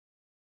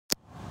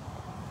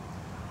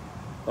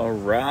All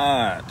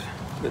right,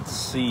 let's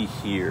see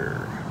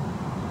here.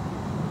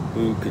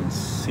 Who can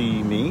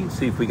see me?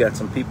 See if we got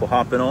some people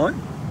hopping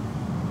on.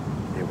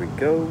 There we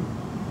go.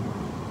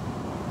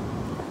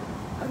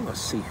 How do I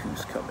see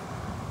who's coming?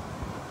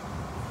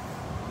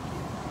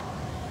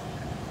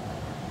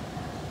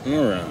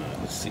 All right,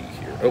 let's see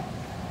here. Oh,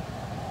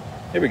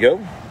 there we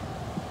go.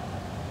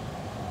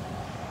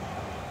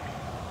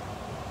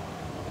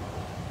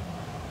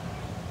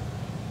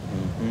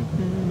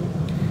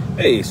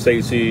 Hey,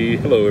 Stacy.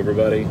 Hello,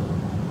 everybody.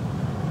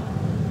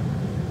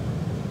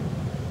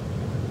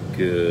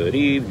 Good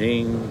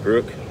evening,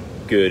 Brooke.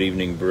 Good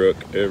evening,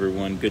 Brooke.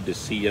 Everyone, good to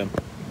see you.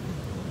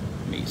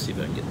 Let me see if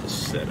I can get this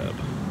set up.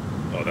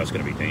 Oh, that's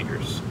going to be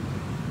dangerous.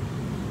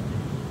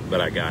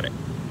 But I got it.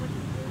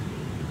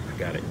 I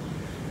got it.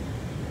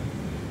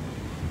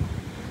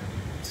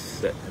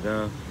 Set it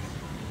up.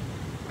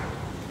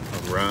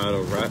 All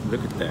right.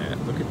 Look at that.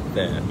 Look at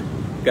that.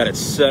 Got it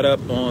set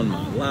up on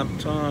my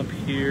laptop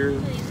here.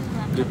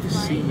 Good to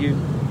see you.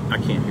 I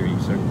can't hear you,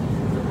 sir.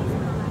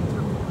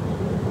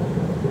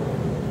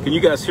 Can you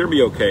guys hear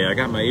me okay? I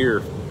got my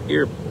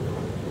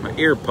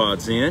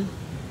AirPods in.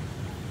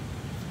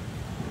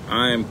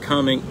 I am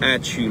coming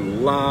at you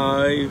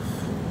live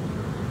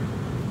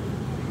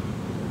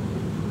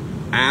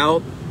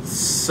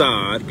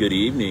outside. Good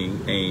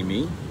evening,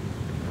 Amy.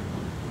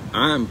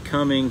 I'm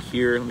coming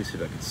here. Let me see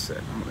if I can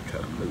set. I'm going to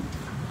try to move.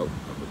 Oh,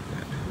 look at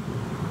that.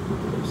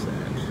 Close that.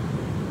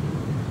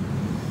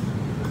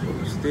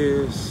 Close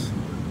this.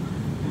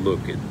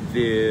 Look at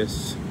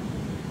this.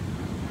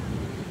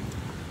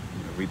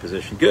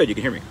 Reposition. Good, you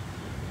can hear me.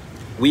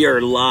 We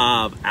are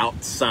live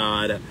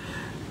outside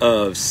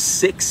of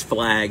Six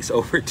Flags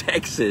over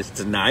Texas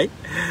tonight.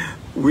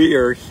 We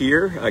are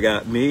here. I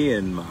got me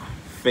and my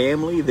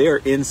family. They're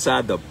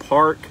inside the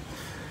park,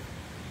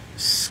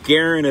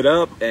 scaring it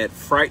up at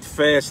Fright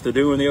Fest. They're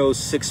doing the old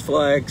Six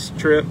Flags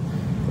trip.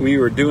 We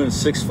were doing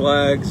Six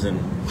Flags and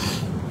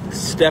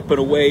stepping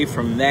away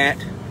from that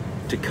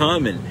to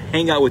come and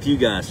hang out with you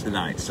guys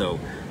tonight. So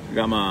I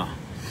got my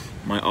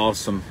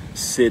awesome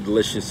Sid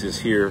Licious is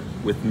here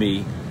with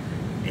me,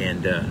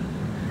 and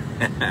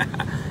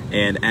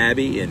and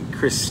Abby and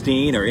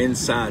Christine are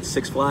inside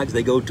Six Flags.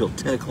 They go till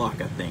 10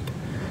 o'clock, I think.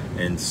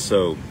 And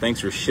so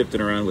thanks for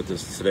shifting around with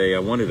us today. I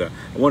wanted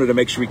to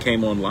make sure we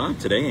came on live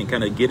today and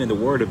kind of get in the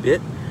word a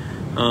bit.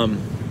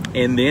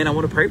 And then I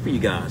want to pray for you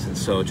guys. And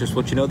so just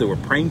let you know that we're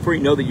praying for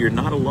you. Know that you're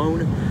not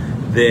alone,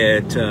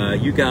 that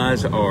you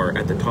guys are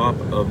at the top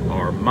of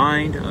our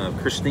mind.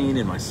 Christine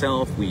and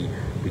myself, we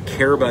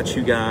care about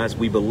you guys.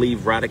 We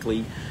believe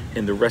radically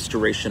in the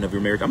restoration of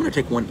your marriage. I'm going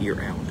to take one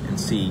ear out and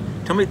see.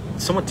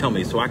 Someone tell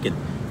me so I can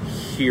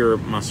hear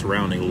my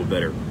surrounding a little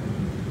better.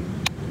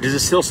 Does it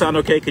still sound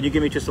okay? Can you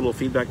give me just a little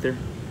feedback there?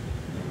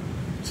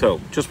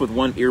 So just with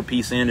one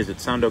earpiece in, does it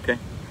sound okay?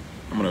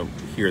 I'm going to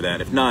hear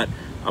that. If not,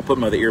 I'll put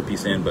my other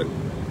earpiece in. But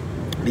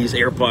these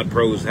AirPod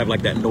Pros have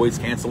like that noise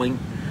canceling,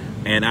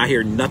 and I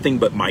hear nothing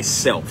but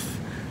myself.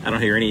 I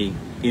don't hear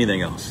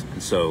anything else.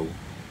 And so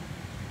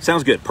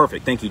sounds good.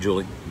 Perfect. Thank you,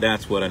 Julie.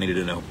 That's what I needed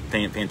to know.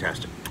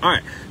 Fantastic. All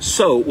right.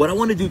 So what I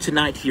want to do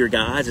tonight here,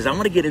 guys, is I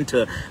want to give you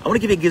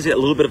a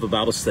little bit of a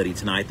Bible study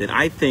tonight that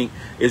I think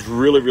is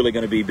really, really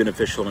going to be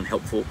beneficial and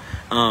helpful.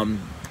 And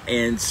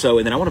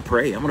then I want to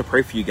pray. I'm going to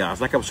pray for you guys.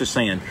 Like I was just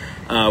saying,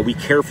 we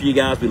care for you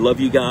guys. We love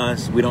you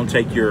guys. We don't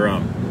take your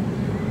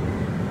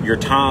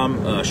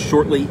time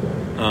shortly.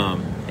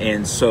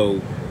 And so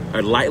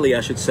lightly,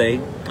 I should say.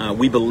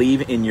 We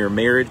believe in your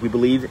marriage. We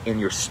believe in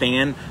your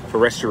stand for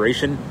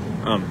restoration.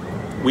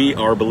 We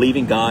are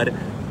believing God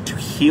to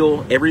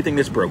heal everything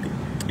that's broken,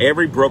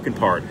 every broken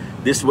part.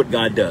 This is what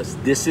God does.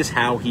 This is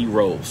how he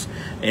rolls.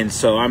 And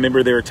so I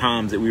remember there are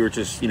times that we were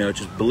just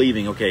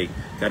believing, okay,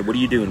 God, what are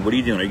you doing? What are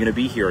you doing? Are you going to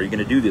be here? Are you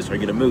going to do this? Are you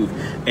going to move?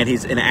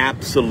 And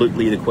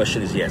absolutely the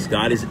question is yes.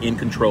 God is in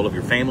control of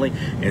your family,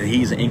 and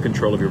he's in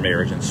control of your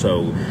marriage. And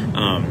so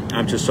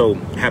I'm just so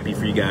happy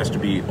for you guys to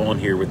be on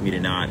here with me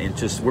tonight. And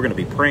we're going to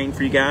be praying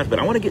for you guys. But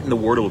I want to get in the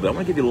word a little bit. I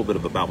want to give you a little bit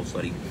of a Bible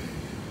study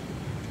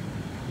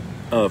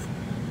of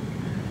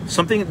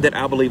something that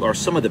I believe are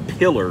some of the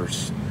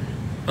pillars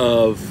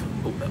of,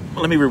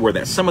 let me reword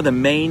that, some of the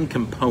main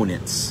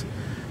components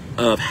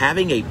of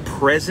having a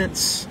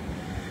presence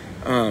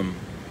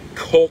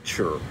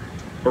culture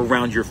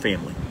around your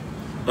family,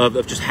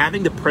 of just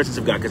having the presence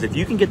of God. Because if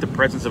you can get the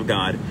presence of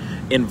God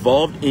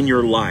involved in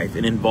your life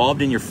and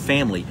involved in your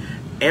family,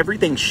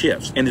 everything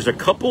shifts. And there's a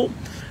couple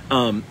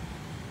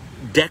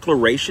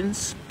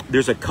declarations.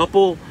 There's a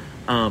couple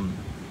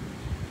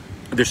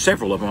there's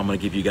several of them I'm going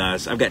to give you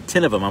guys. I've got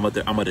 10 of them I'm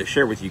going to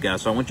share with you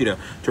guys. So I want you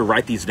to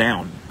write these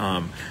down.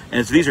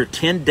 And so these are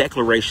 10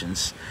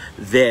 declarations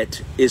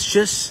that is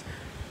just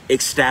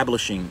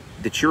establishing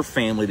that your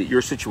family, that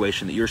your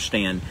situation, that your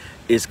stand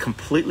is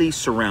completely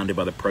surrounded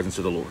by the presence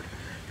of the Lord.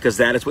 because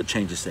that is what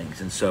changes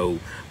things. And so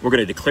we're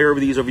going to declare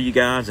these over you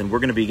guys, and we're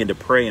going to begin to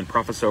pray and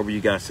prophesy over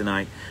you guys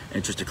tonight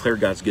and just declare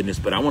God's goodness.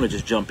 But I want to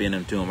just jump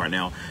into them right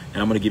now,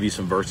 and I'm going to give you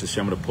some verses. So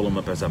I'm going to pull them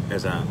up as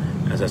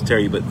I tell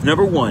you. But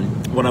number one,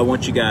 what I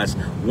want you guys,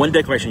 one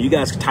declaration. You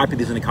guys can type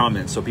these in the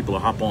comments so people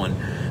will hop on.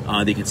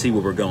 They can see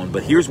where we're going.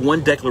 But here's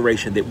one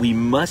declaration that we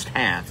must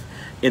have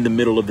in the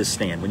middle of this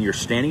stand. When you're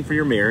standing for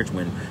your marriage,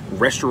 when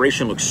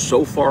restoration looks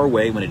so far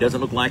away, when it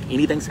doesn't look like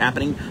anything's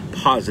happening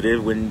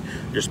positive, when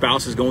your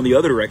spouse is going the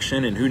other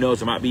direction, and who knows,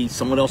 there might be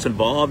someone else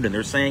involved, and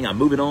they're saying, I'm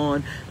moving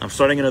on, I'm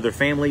starting another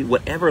family,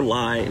 whatever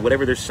lie,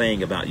 whatever they're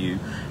saying about you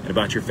and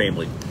about your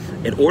family.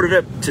 In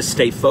order to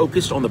stay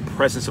focused on the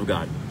presence of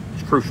God,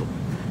 it's crucial.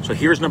 So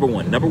here's number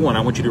one. Number one,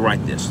 I want you to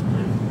write this.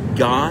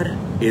 God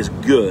is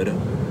good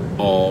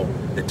all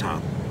the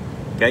time.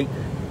 Okay?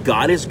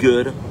 God is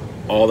good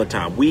all the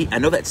time. I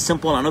know that's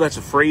simple. I know that's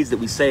a phrase that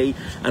we say.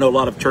 I know a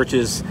lot of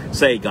churches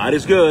say God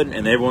is good,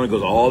 and everyone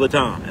goes all the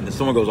time. And then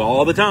someone goes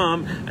all the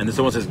time, and then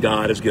someone says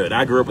God is good.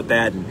 I grew up with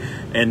that,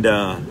 and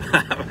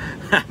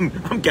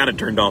I'm kind of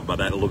turned off by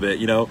that a little bit.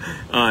 You know,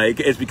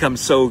 it's become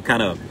so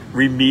kind of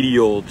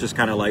remedial, just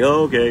kind of like,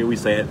 oh, okay, we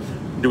say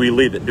it. Do we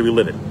live it? Do we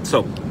live it?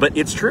 So, but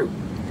it's true.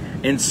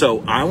 And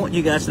so I want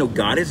you guys to know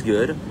God is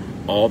good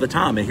all the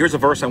time. And here's a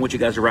verse I want you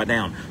guys to write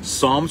down.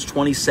 Psalms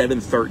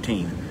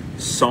 27:13.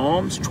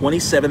 Psalms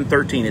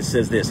 27:13, it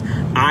says this,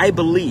 I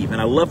believe,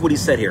 and I love what he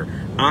said here,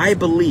 I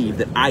believe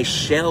that I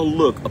shall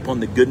look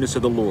upon the goodness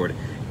of the Lord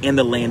in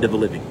the land of the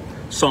living.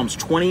 Psalms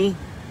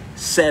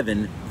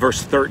 27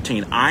 verse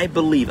 13, I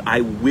believe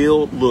I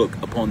will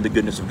look upon the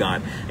goodness of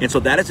God. And so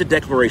that is a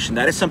declaration.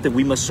 That is something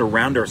we must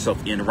surround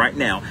ourselves in right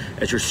now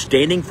as you're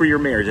standing for your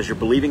marriage, as you're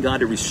believing God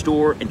to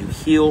restore and to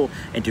heal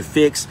and to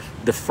fix.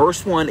 The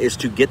first one is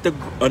to get the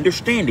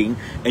understanding,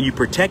 and you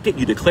protect it,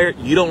 you declare it,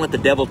 you don't let the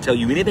devil tell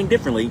you anything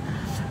differently,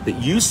 that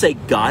you say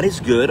God is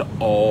good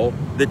all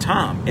the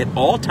time. At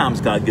all times,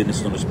 God's goodness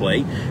is on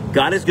display.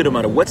 God is good no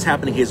matter what's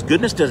happening. His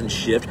goodness doesn't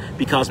shift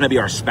because maybe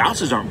our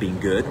spouses aren't being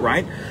good,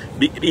 right?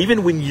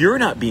 Even when you're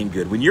not being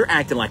good, when you're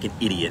acting like an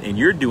idiot and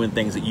you're doing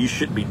things that you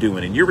shouldn't be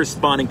doing, and you're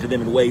responding to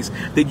them in ways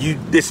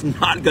that's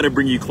not going to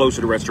bring you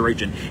closer to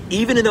restoration.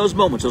 Even in those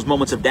moments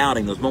of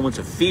doubting, those moments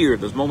of fear,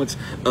 those moments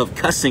of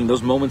cussing,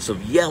 those moments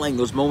of yelling,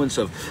 those moments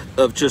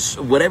of just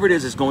whatever it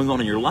is that's going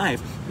on in your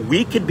life,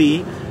 we could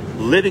be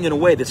living in a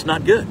way that's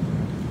not good.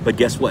 But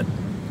guess what?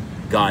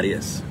 God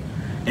is.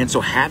 And so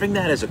having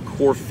that as a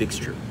core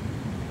fixture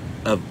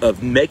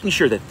of making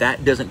sure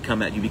that doesn't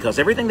come at you, because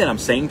everything that I'm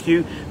saying to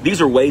you,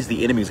 these are ways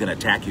the enemy is going to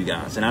attack you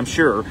guys. And I'm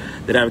sure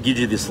that I would give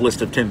you this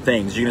list of 10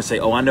 things. You're going to say,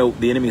 oh, I know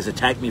the enemy has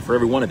attacked me for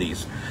every one of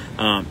these.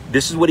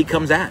 This is what he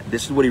comes at.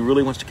 This is what he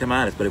really wants to come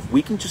at us. But if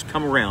we can just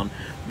come around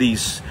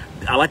these,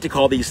 I like to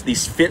call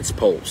these fence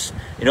poles.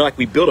 You know, like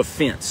we built a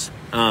fence.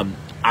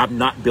 I've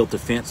not built a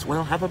fence.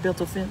 Well, have I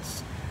built a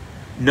fence?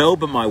 No,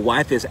 but my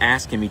wife is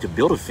asking me to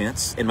build a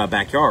fence in my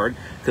backyard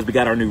because we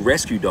got our new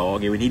rescue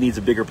dog and he needs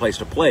a bigger place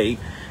to play.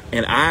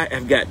 And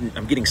I'm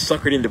getting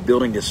suckered into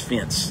building this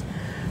fence.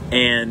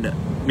 And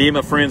me and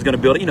my friend's going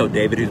to build it. You know,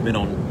 David, who's been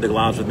on the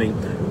lives with me.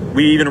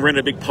 We even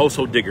rented a big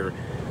postal digger.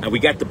 We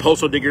got the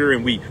postal digger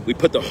and we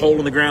put the hole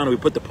in the ground and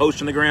we put the post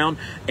in the ground,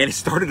 and it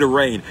started to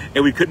rain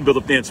and we couldn't build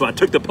a fence. So I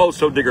took the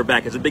postal digger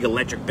back. It's a big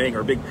electric thing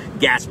or a big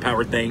gas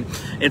powered thing.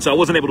 And so I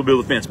wasn't able to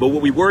build a fence. But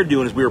what we were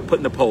doing is we were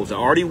putting the poles. I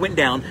already went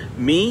down,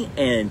 me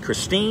and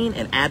Christine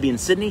and Abby and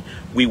Sydney,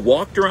 we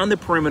walked around the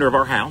perimeter of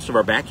our house, of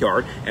our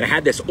backyard, and I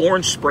had this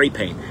orange spray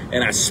paint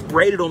and I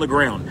sprayed it on the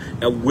ground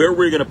where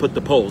we were going to put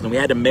the poles. And we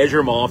had to measure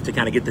them off to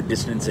kind of get the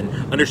distance and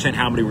understand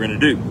how many we're going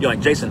to do. You're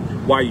like,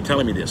 Jason, why are you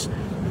telling me this?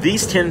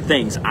 These 10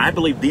 things, I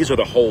believe these are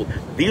the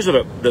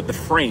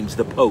frames,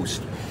 the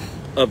posts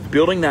of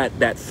building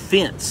that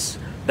fence,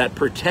 that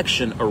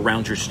protection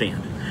around your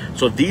stand.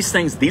 So these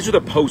things, these are the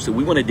posts that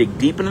we want to dig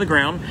deep into the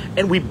ground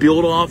and we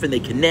build off and they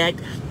connect.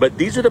 But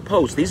these are the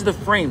posts, these are the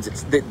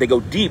frames that they go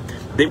deep,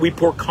 that we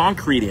pour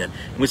concrete in.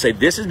 And we say,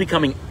 this is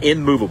becoming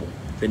immovable.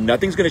 Then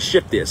nothing's going to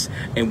shift this.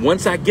 And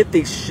once I get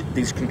these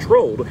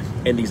controlled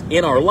and these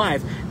in our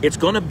life, it's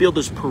going to build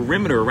this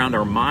perimeter around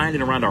our mind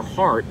and around our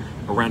heart,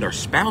 around our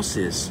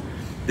spouses,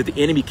 that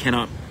the enemy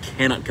cannot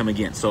come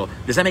against. So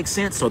does that make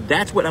sense? So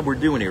that's what we're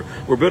doing here.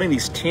 We're building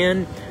these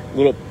 10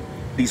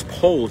 these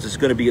poles that's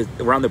going to be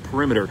around the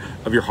perimeter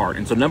of your heart.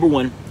 And so number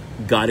one,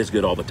 God is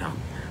good all the time.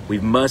 We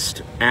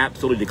must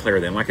absolutely declare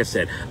that. And like I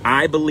said,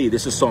 I believe,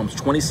 this is Psalms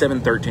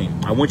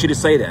 27:13. I want you to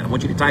say that. I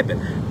want you to type it.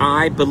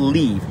 I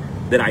believe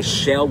that I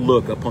shall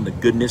look upon the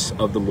goodness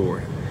of the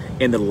Lord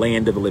in the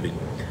land of the living.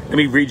 Let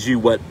me read you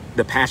what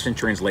the Passion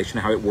Translation,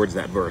 how it words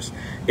that verse.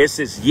 It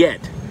says,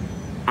 yet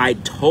I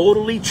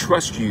totally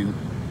trust you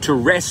to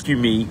rescue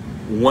me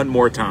one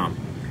more time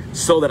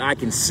so that I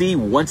can see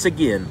once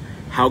again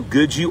how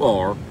good you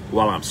are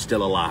while I'm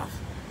still alive.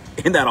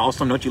 Isn't that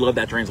awesome? Don't you love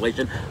that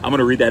translation? I'm going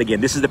to read that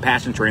again. This is the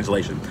Passion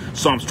Translation.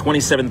 Psalms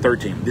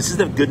 27:13. This is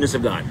the goodness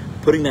of God,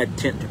 putting that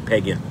tent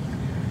peg in.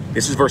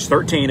 This is verse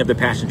 13 of the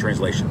Passion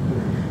Translation.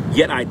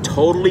 Yet I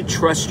totally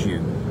trust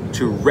you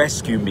to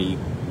rescue me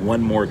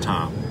one more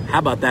time. How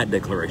about that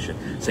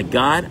declaration? Say,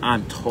 God,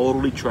 I'm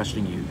totally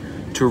trusting you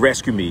to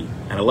rescue me.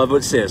 And I love what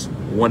it says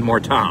one more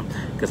time,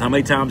 because how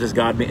many times has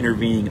God been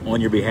intervening on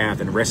your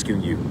behalf and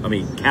rescuing you? I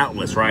mean,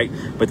 countless, right?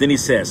 But then he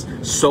says,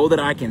 so that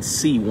I can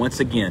see once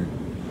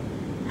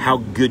again how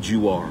good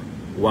you are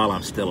while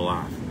I'm still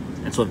alive.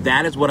 And so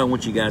that is what I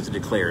want you guys to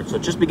declare. So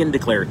just begin to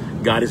declare,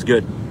 God is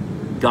good.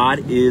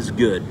 God is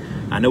good.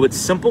 I know it's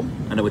simple,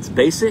 I know it's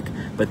basic,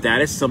 but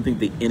that is something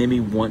the enemy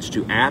wants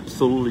to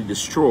absolutely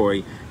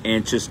destroy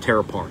and just tear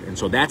apart. And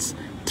so that's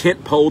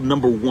tent pole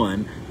number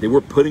one that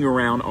we're putting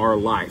around our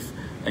life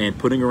and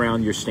putting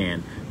around your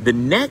stand. The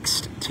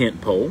next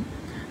tent pole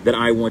that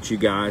I want you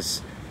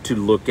guys to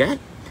look at,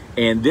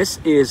 and this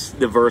is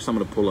the verse I'm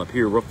going to pull up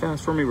here real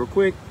fast for me real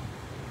quick.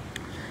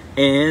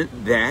 And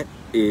that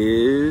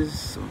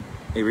is,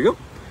 here we go.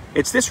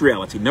 It's this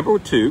reality. Number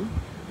two,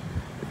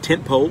 the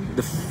tent pole,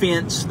 the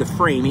fence, the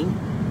framing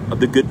of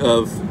the good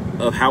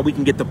of how we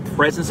can get the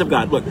presence of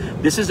God. Look,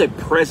 this is a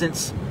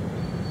presence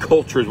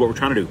culture is what we're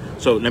trying to do.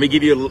 So let me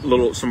give you a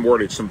little, some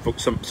wordage,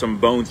 some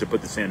bones to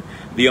put this in.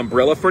 The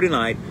umbrella for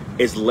tonight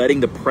is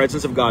letting the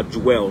presence of God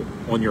dwell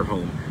on your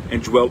home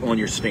and dwell on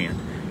your stand.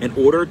 In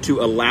order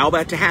to allow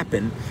that to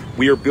happen,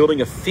 we are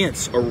building a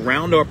fence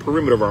around our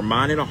perimeter of our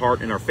mind and our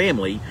heart and our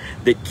family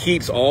that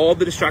keeps all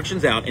the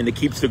distractions out and that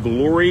keeps the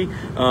glory,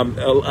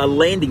 a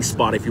landing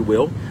spot, if you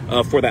will,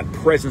 for that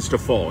presence to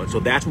fall. And so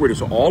that's where it is.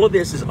 So all of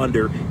this is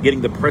under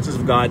getting the presence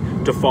of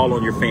God to fall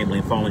on your family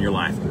and fall on your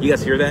life. You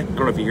guys hear that? I don't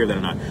know if you hear that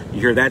or not. You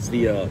hear that's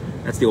the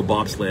old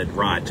bobsled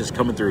ride just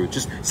coming through.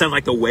 Just sounds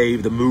like the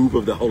wave, the move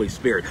of the Holy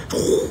Spirit.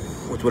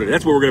 That's what it is.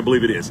 That's what we're going to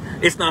believe it is.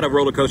 It's not a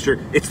roller coaster.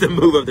 It's the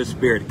move of the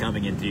Spirit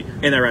coming into you.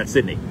 Ain't that right,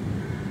 Sydney?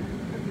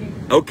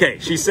 Okay,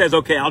 she says,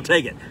 okay, I'll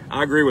take it.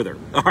 I agree with her.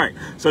 All right,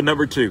 so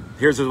number two.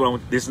 Here's what I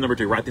want. This is number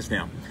two. Write this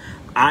down.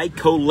 I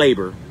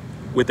co-labor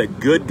with a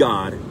good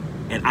God,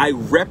 and I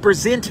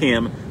represent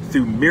him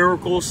through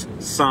miracles,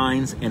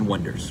 signs, and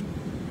wonders.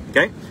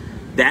 Okay?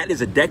 That is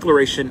a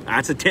declaration.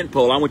 That's a tent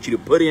pole I want you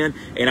to put in,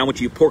 and I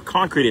want you to pour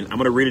concrete in. I'm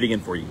going to read it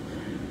again for you.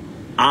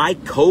 I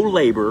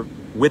co-labor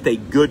with a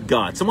good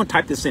God. Someone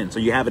type this in so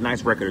you have a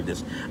nice record of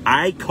this.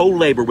 I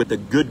co-labor with a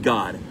good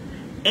God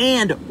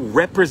and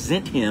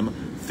represent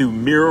him through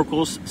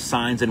miracles,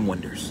 signs, and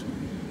wonders.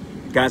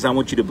 Guys, I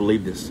want you to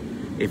believe this.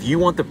 If you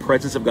want the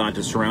presence of God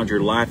to surround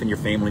your life and your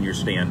family and your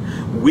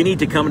stand, we need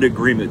to come into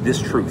agreement with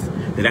this truth,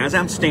 that as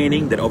I'm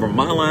standing, that over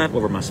my life,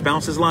 over my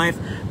spouse's life,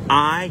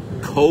 I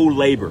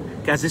co-labor.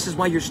 Guys, this is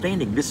why you're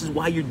standing. This is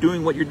why you're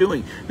doing what you're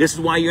doing. This is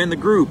why you're in the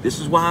group. This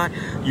is why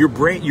you're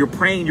praying, you're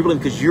believing,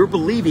 because you're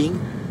believing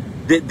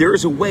that there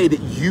is a way that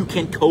you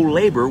can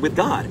co-labor with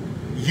God.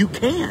 You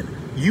can.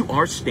 You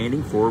are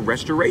standing for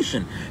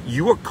restoration.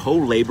 You are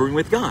co-laboring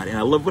with God. And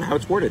I love how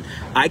it's worded.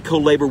 I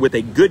co-labor with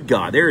a good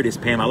God. There it is,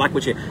 Pam. I like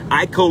what you said.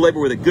 I co-labor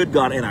with a good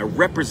God, and I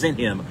represent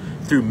him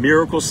through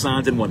miracles,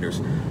 signs, and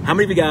wonders. How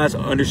many of you guys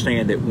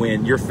understand that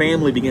when your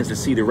family begins to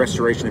see the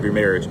restoration of your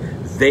marriage,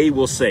 they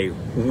will say,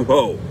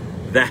 whoa,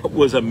 that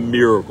was a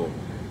miracle.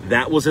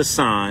 That was a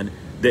sign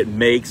that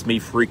makes me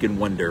freaking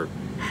wonder,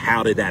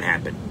 how did that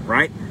happen,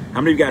 right?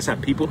 How many of you guys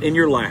have people in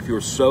your life who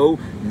are so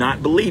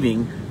not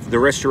believing the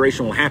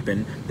restoration will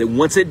happen, that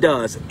once it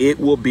does, it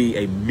will be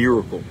a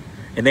miracle?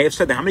 And they have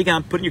said that. How many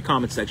guys, put in your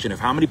comment section of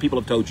how many people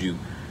have told you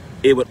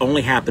it would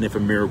only happen if a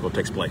miracle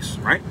takes place,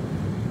 right?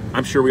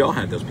 I'm sure we all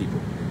have those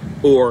people.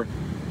 Or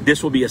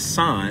this will be a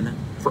sign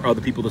for other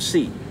people to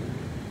see.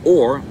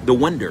 Or the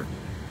wonder.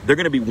 They're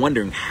going to be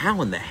wondering,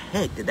 how in the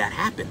heck did that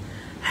happen?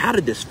 How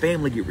did this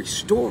family get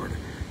restored?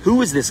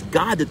 Who is this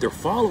God that they're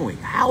following?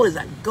 How is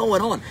that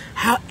going on?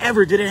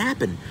 However did it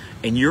happen?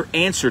 And your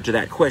answer to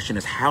that question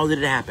is, how did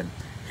it happen?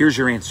 Here's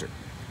your answer.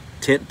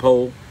 Tent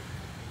pole,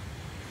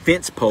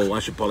 fence pole, I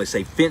should probably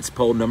say fence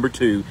pole number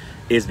two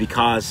is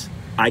because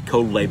I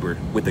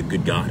co-labored with a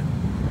good God.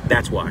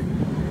 That's why.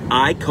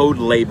 I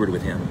co-labored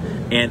with him,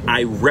 and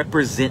I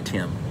represent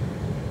him.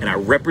 And I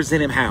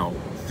represent him how?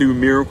 Through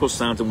miracles,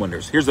 signs, and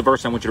wonders. Here's the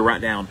verse I want you to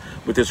write down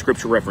with this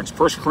scripture reference.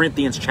 1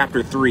 Corinthians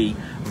chapter 3,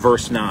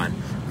 verse 9.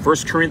 1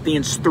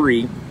 Corinthians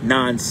 3,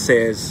 9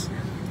 says,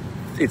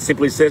 it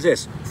simply says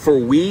this: for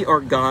we are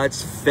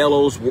God's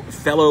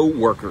fellow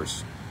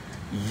workers.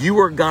 You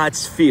are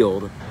God's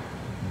field,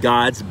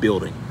 God's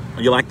building.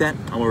 You like that?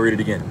 I'm going to read it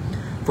again.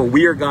 For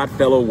we are God's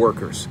fellow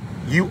workers.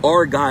 You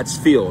are God's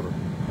field,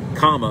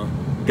 comma,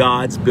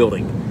 God's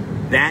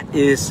building. That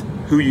is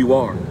who you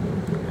are.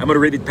 I'm going to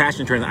read the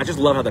Passion Translation. I just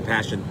love how the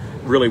Passion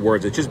really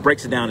words it. It just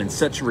breaks it down in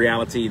such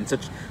reality, in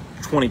such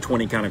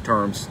 2020 kind of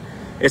terms.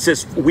 It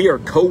says, we are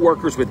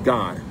co-workers with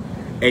God,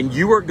 and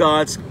you are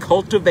God's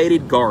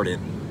cultivated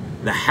garden,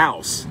 the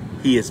house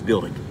he is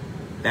building.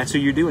 That's who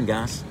you're doing,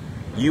 guys.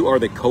 You are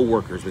the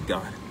co-workers with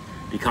God.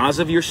 Because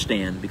of your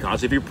stand,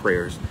 because of your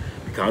prayers,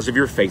 because of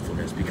your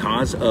faithfulness,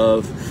 because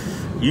of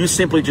you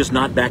simply just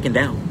not backing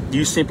down.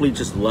 You simply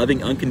just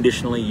loving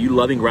unconditionally, you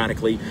loving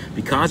radically.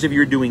 Because of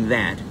your doing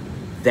that,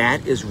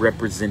 that is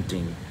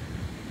representing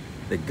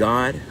the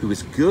God who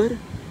is good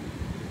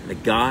The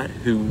God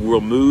who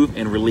will move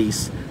and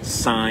release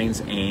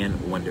signs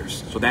and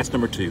wonders. So that's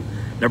number 2.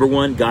 Number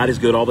 1, God is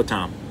good all the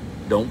time.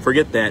 Don't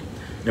forget that.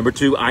 Number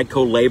 2, I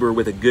co-labor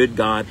with a good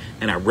God,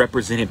 and I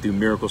represent him through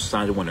miracles,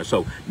 signs, and wonders.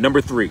 So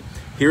number 3,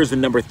 here's the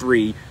number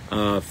 3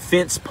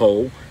 fence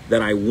pole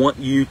that I want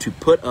you to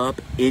put up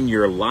in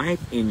your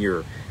life, in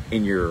your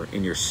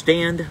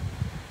stand,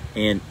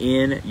 and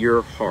in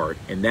your heart.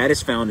 And that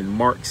is found in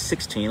Mark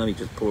 16. Let me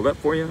just pull it up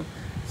for you.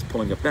 It's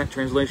pulling up that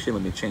translation.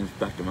 Let me change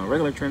back to my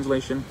regular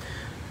translation.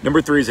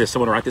 Number 3 is this.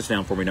 Someone write this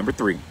down for me. Number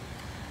 3,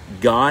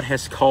 God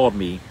has called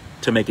me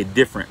to make a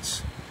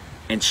difference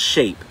and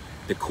shape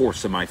the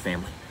course of my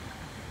family.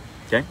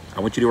 Okay? I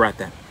want you to write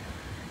that.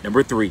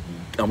 Number 3,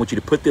 I want you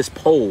to put this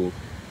pole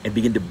and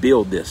begin to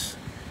build this.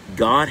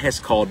 God has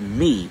called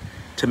me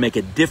to make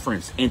a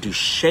difference and to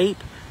shape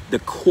the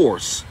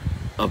course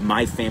of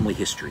my family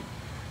history.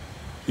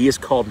 He has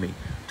called me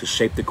to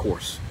shape the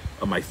course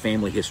of my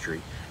family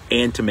history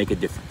and to make a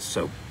difference.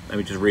 So let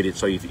me just read it.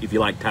 So if you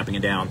like typing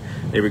it down,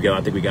 there we go.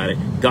 I think we got it.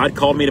 God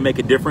called me to make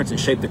a difference and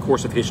shape the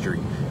course of history.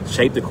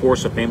 Shape the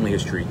course of family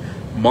history.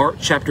 Mark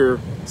chapter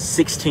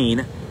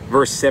 16,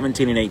 verse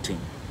 17 and 18.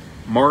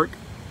 Mark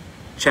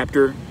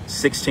chapter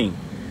 16.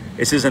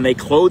 It says, and they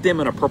clothed him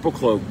in a purple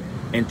cloak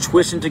and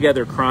twisting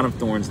together a crown of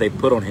thorns they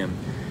put on him.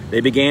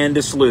 They began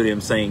to salute him,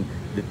 saying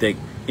that the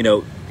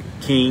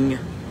King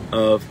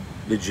of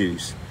the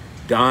Jews.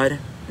 God,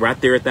 right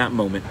there at that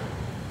moment,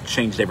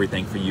 changed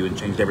everything for you and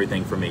changed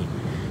everything for me.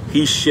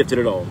 He shifted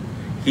it all.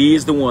 He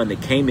is the one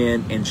that came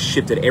in and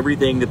shifted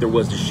everything that there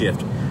was to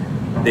shift.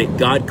 That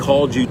God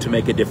called you to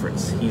make a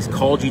difference. He's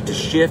called you to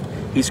shift.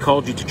 He's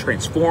called you to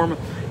transform.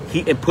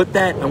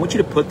 I want you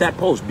to put that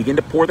post, begin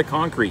to pour the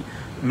concrete,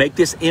 make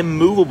this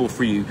immovable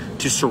for you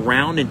to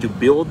surround and to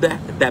build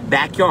that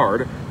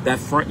backyard, that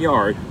front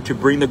yard, to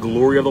bring the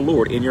glory of the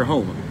Lord in your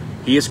home.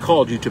 He has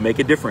called you to make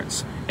a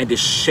difference and to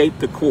shape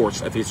the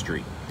course of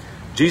history.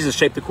 Jesus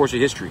shaped the course of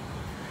history.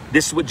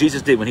 This is what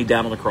Jesus did when he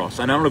died on the cross.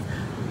 And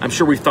I'm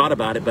sure we've thought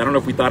about it, but I don't know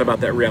if we thought about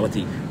that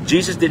reality.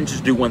 Jesus didn't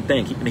just do one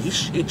thing.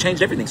 He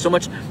changed everything so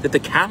much that the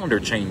calendar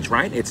changed,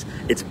 right? It's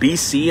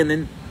BC and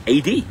then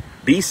AD.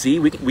 BC,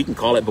 we can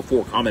call it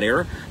before Common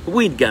Era, but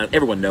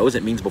everyone knows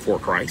it means before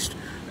Christ.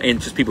 And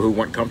just people who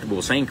weren't comfortable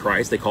with saying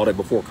Christ, they called it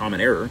before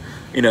Common Era,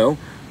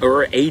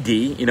 or AD,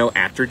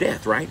 after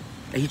death, right?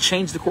 He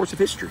changed the course of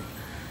history.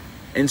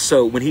 And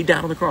so when he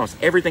died on the cross,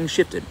 everything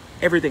shifted.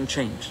 Everything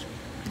changed.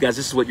 Guys,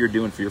 this is what you're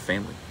doing for your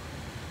family.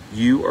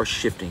 You are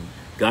shifting.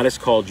 God has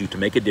called you to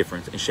make a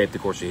difference and shape the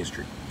course of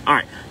history. All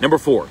right, number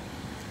 4.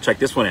 Check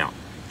this one out.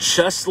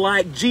 Just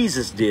like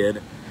Jesus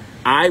did,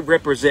 I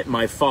represent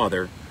my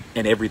Father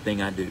in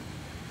everything I do.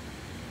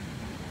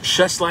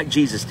 Just like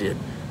Jesus did,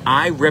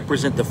 I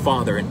represent the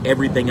Father in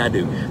everything I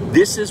do.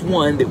 This is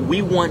one that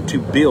we want to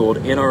build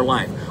in our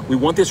life. We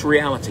want this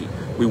reality.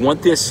 We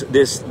want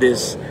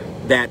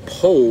that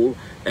pole,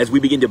 as we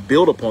begin to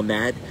build upon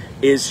that,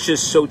 is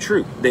just so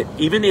true. That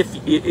even if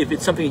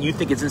it's something that you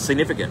think is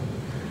insignificant,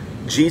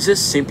 Jesus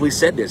simply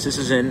said this. This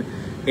is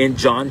in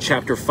John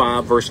chapter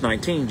 5, verse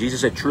 19.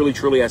 Jesus said, truly,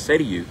 truly, I say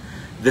to you,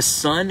 the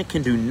Son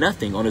can do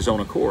nothing on his own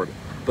accord,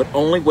 but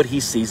only what he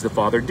sees the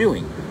Father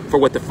doing. For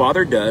what the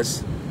Father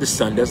does, the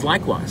Son does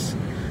likewise.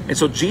 And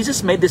so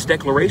Jesus made this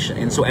declaration.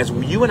 And so as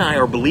you and I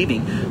are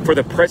believing for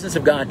the presence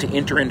of God to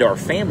enter into our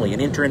family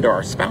and enter into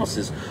our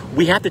spouses,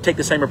 we have to take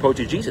the same approach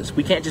as Jesus.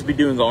 We can't just be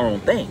doing our own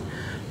thing.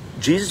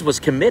 Jesus was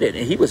committed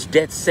and he was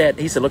dead set.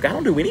 He said, look, I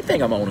don't do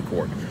anything on my own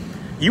accord.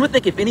 You would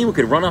think if anyone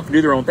could run off and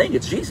do their own thing,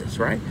 it's Jesus,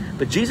 right?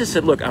 But Jesus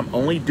said, look, I'm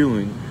only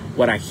doing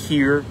what I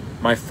hear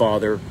my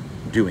Father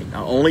doing.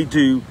 I only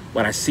do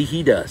what I see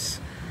he does.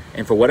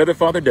 And for whatever the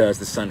Father does,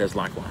 the Son does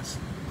likewise.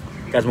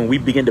 Guys, when we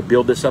begin to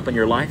build this up in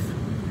your life,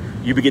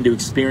 you begin to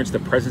experience the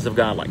presence of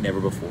God like never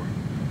before.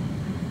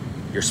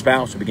 Your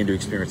spouse will begin to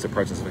experience the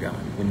presence of God.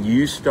 When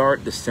you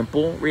start the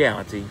simple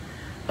reality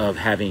of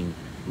having,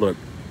 look,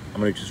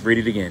 I'm going to just read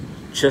it again.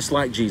 Just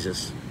like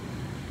Jesus,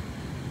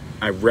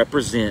 I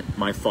represent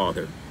my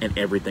Father in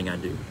everything I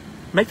do.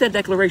 Make that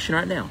declaration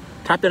right now.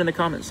 Type that in the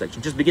comment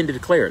section. Just begin to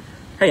declare it.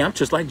 Hey, I'm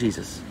just like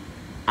Jesus.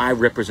 I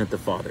represent the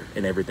Father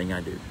in everything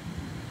I do.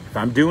 If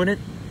I'm doing it,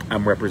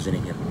 I'm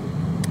representing him.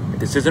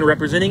 If this isn't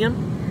representing him,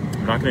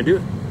 I'm not going to do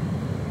it.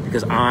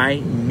 Because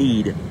I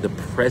need the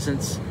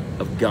presence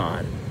of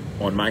God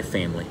on my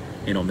family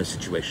and on this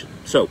situation.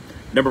 So,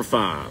 number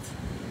 5.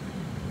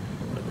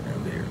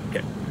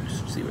 Okay,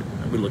 just see what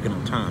we're looking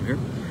on time here.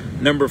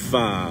 Number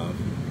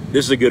 5.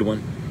 This is a good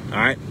one. All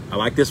right, I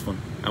like this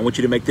one. I want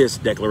you to make this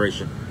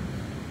declaration.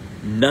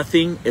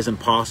 Nothing is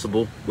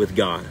impossible with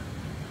God.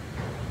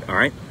 All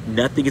right,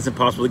 nothing is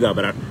impossible with God.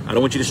 But I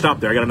don't want you to stop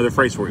there. I got another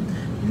phrase for you.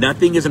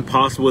 Nothing is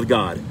impossible with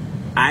God.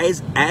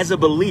 As a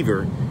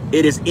believer,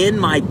 it is in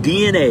my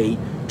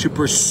DNA to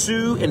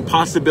pursue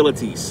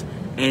impossibilities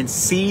and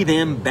see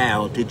them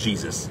bow to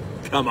Jesus.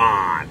 Come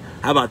on.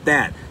 How about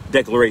that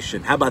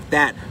declaration? How about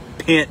that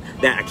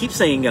I keep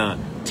saying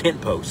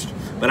tent post,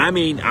 but I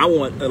mean, I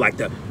want like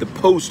the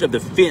post of the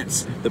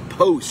fence, the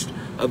post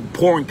of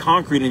pouring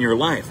concrete in your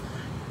life.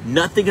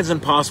 Nothing is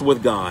impossible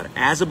with God.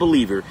 As a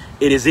believer,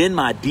 it is in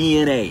my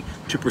DNA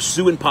to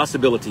pursue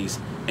impossibilities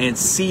and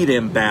see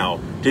them bow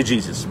to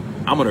Jesus.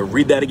 I'm going to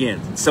read that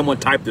again. Someone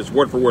type this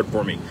word for word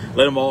for me.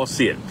 Let them all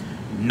see it.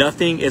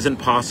 Nothing is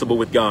impossible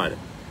with God.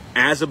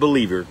 As a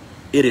believer,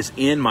 it is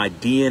in my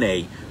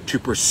DNA to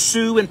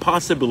pursue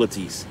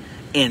impossibilities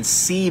and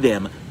see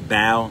them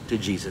bow to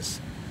Jesus.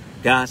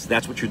 Guys,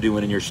 that's what you're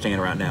doing in your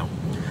stand right now.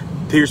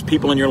 There's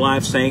people in your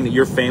life saying that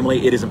your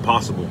family, it is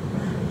impossible.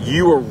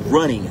 You are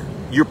running,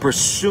 you're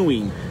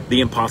pursuing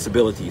the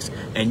impossibilities,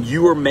 and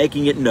you are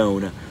making it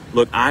known.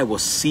 Look, I will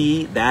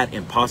see that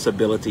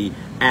impossibility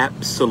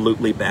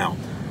absolutely bow.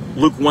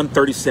 Luke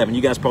 1:37,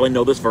 you guys probably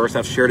know this verse.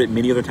 I've shared it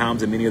many other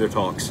times in many other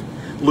talks.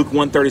 Luke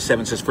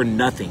 1:37 says, for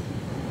nothing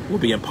will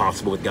be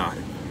impossible with God.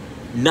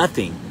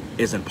 Nothing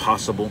is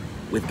impossible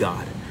with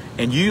God.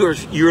 And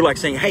you're like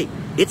saying, hey,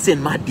 it's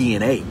in my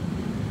DNA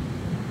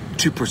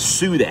to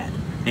pursue that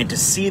and to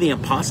see the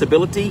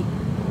impossibility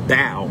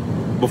bow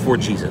before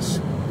Jesus.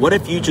 What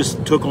if you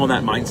just took on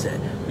that mindset?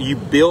 You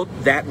built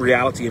that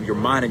reality of your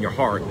mind and your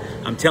heart.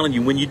 I'm telling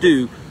you, when you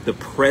do, the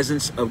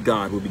presence of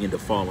God will begin to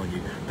fall on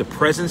you. The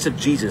presence of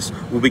Jesus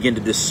will begin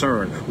to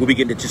discern, will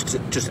begin to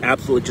just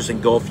absolutely just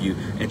engulf you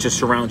and just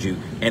surround you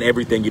and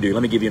everything you do.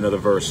 Let me give you another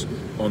verse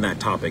on that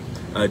topic.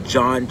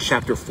 John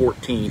chapter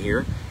 14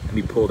 here. Let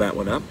me pull that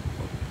one up.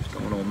 What's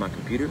going on with my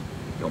computer?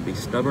 Don't be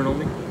stubborn on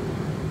me.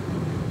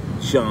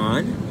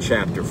 John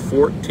chapter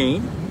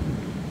 14,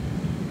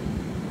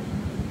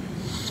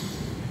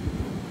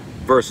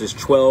 verses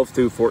 12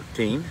 through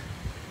 14.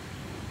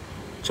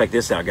 Check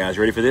this out, guys.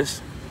 Ready for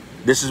this?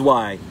 This is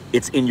why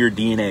it's in your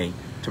DNA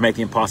to make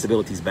the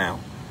impossibilities bow.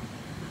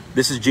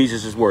 This is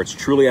Jesus' words.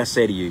 Truly I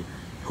say to you,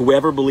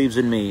 whoever believes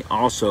in me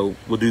also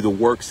will do the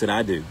works that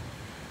I do.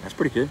 That's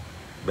pretty good,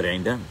 but it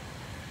ain't done.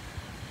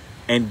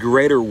 And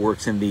greater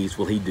works than these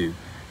will he do,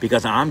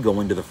 because I'm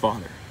going to the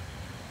Father.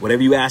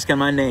 Whatever you ask in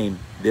my name,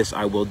 this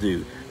I will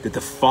do, that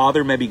the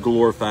Father may be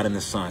glorified in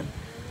the Son.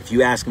 If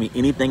you ask me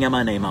anything in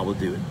my name, I will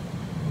do it.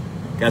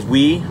 Guys,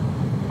 we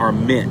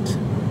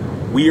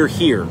are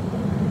here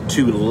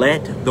to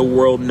let the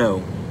world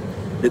know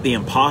that the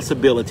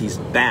impossibilities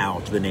bow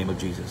to the name of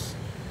Jesus.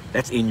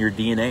 That's in your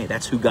DNA.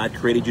 That's who God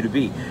created you to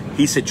be.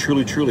 He said,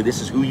 truly, truly,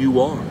 this is who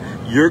you are.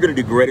 You're going to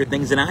do greater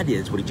things than I did,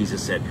 is what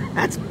Jesus said.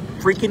 That's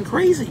freaking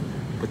crazy.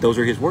 But those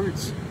are his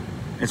words.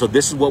 And so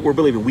this is what we're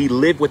believing. We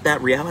live with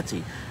that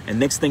reality. And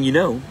next thing you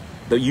know,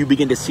 that you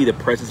begin to see the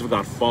presence of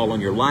God fall on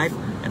your life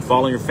and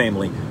fall on your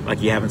family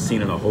like you haven't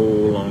seen in a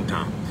whole long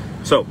time.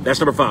 So that's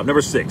number 5.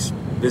 Number 6.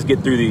 Let's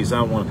get through these.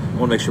 I want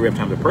to make sure we have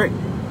time to pray.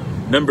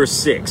 Number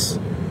 6.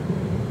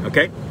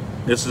 Okay?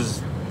 This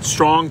is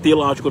strong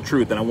theological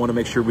truth that I want to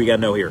make sure we got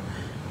to know here.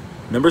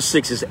 Number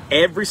 6 is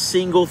every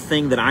single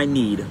thing that I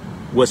need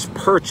was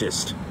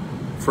purchased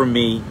for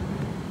me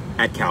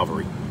at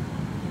Calvary.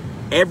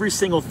 Every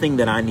single thing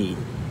that I need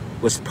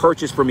was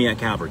purchased for me at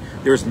Calvary.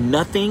 There's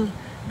nothing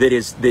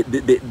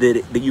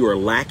that you are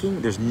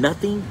lacking. There's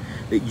nothing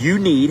that you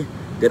need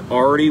that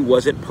already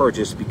wasn't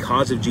purchased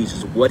because of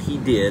Jesus. What he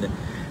did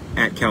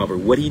at Calvary,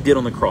 what he did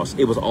on the cross,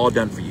 it was all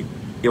done for you.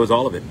 It was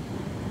all of it.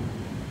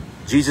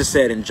 Jesus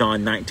said in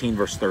John 19,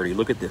 verse 30,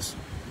 look at this.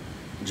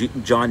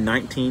 John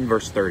 19,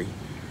 verse 30.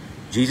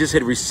 Jesus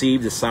had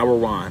received the sour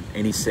wine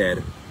and he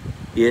said,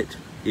 it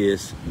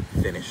is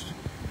finished.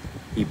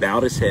 He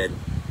bowed his head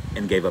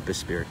and gave up his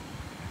spirit.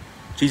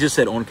 Jesus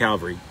said on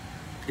Calvary,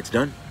 it's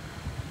done.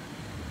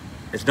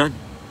 It's done.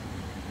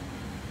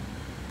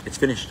 It's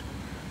finished.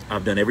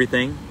 I've done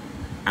everything.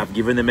 I've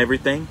given them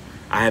everything.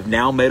 I have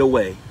now made a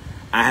way.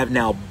 I have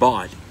now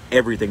bought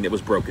everything that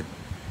was broken.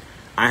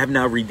 I have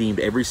now redeemed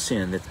every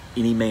sin that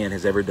any man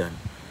has ever done.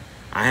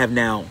 I have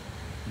now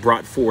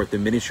brought forth the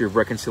ministry of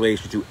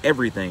reconciliation to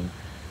everything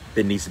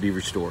that needs to be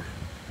restored.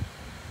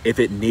 If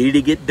it needed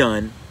to get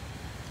done,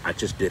 I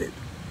just did it.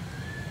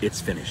 It's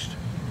finished.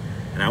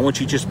 And I want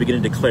you to just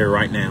begin to declare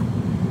right now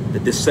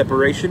that this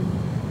separation,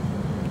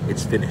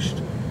 it's finished.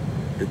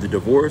 That the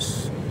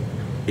divorce,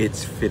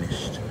 it's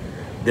finished.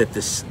 That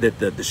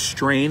the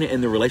strain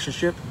in the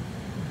relationship,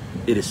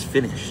 it is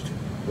finished.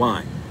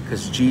 Why?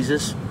 Because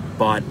Jesus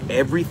bought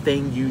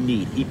everything you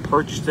need. He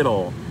purchased it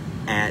all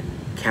at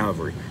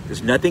Calvary.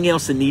 There's nothing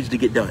else that needs to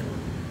get done.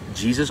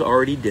 Jesus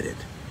already did it.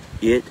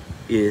 It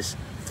is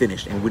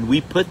finished. And when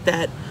we put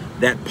that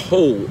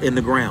pole in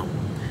the ground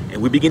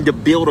and we begin to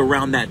build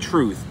around that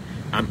truth,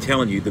 I'm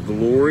telling you, the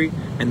glory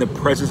and the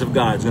presence of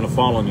God is going to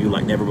fall on you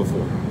like never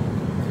before.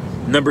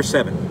 Number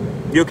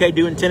 7. You okay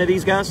doing 10 of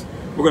these, guys?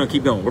 We're going to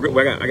keep going.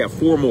 I got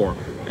 4 more,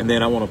 and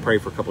then I want to pray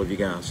for a couple of you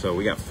guys. So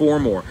we got 4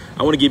 more.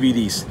 I want to give you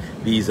these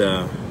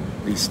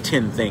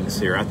 10 things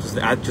here. I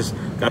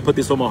put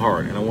this on my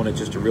heart, and I wanted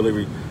just to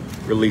really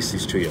release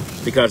these to you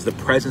because the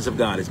presence of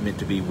God is meant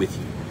to be with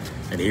you.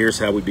 And here's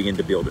how we begin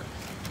to build it.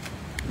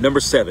 Number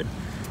 7,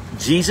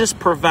 Jesus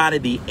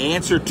provided the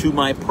answer to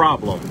my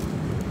problem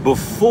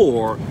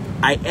before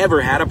I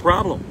ever had a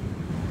problem.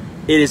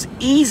 It is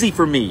easy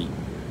for me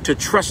to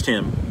trust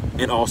him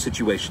in all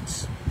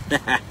situations.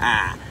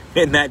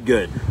 Isn't that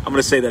good? I'm going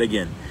to say that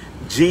again.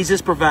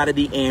 Jesus provided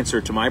the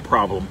answer to my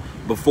problem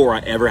before I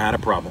ever had a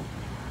problem.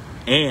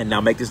 And now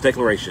make this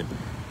declaration.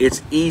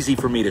 It's easy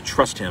for me to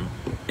trust him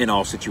in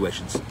all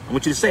situations. I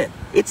want you to say it.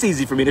 It's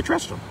easy for me to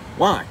trust him.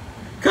 Why?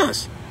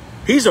 Because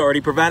he's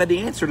already provided the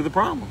answer to the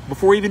problem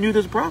before he even knew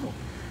there's a problem.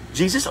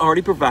 Jesus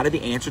already provided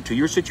the answer to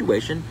your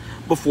situation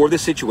before the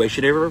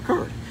situation ever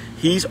occurred.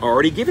 He's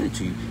already given it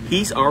to you.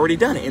 He's already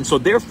done it. And so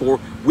therefore,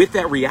 with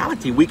that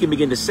reality, we can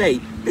begin to say,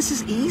 this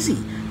is easy.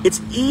 It's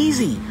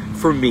easy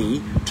for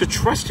me to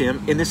trust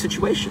him in this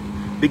situation.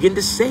 Begin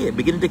to say it,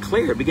 begin to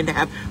declare it, begin to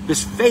have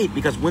this faith,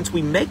 because once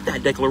we make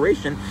that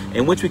declaration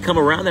and once we come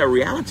around that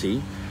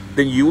reality,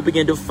 then you will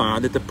begin to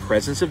find that the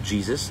presence of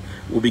Jesus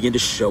will begin to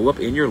show up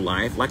in your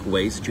life like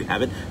ways that you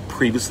haven't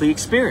previously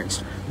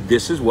experienced.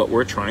 This is what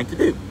we're trying to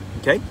do,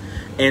 okay?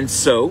 And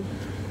so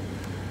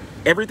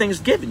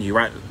everything's given you,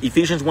 right?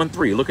 Ephesians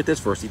 1:3. Look at this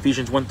verse,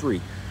 Ephesians 1:3.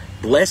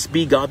 Blessed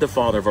be God the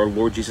Father of our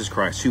Lord Jesus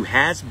Christ, who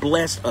has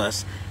blessed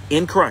us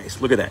in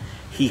Christ. Look at that.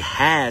 He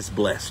has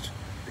blessed.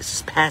 This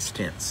is past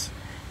tense.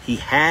 He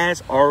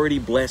has already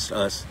blessed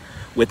us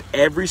with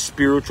every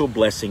spiritual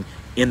blessing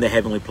in the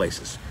heavenly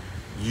places.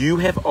 You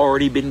have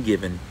already been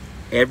given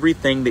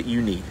everything that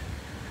you need.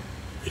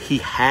 He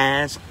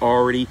has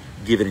already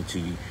given it to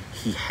you.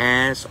 He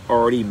has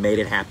already made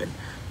it happen.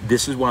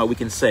 This is why we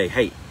can say,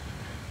 hey,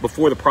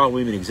 before the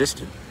problem even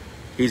existed,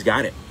 he's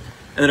got it.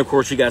 And then, of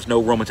course, you guys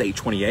know Romans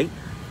 8:28.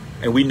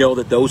 And we know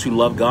that those who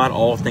love God,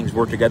 all things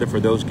work together for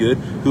those good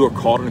who are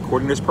called and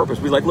according to his purpose.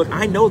 We're like, look,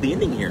 I know the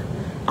ending here.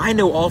 I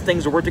know all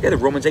things will work together.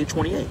 Romans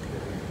 8:28.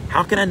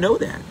 How can I know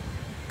that?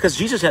 Because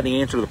Jesus had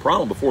the answer to the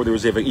problem before there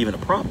was even a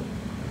problem.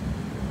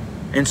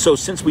 And so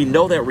since we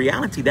know that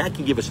reality, that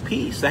can give us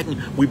peace.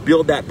 We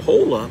build that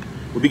pole up.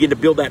 We begin to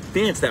build that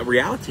fence, that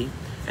reality.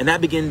 And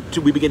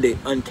we begin to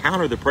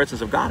encounter the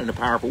presence of God in a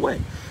powerful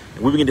way.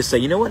 And we begin to say,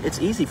 you know what? It's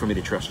easy for me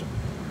to trust him.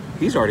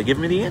 He's already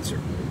given me the answer.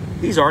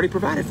 He's already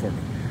provided for me.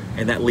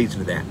 And that leads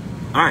into that.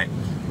 All right.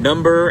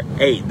 Number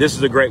 8. This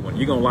is a great one.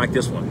 You're going to like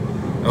this one.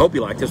 I hope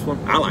you like this one.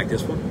 I like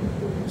this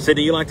one.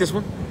 Sydney, you like this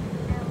one?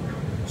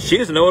 She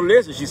doesn't know what it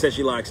is, and she says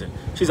she likes it.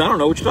 She says, I don't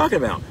know what you're talking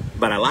about,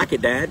 but I like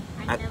it, Dad.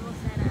 I never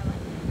said I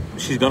like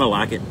it. She's going to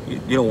like it.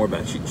 You don't worry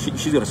about it.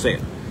 She's going to say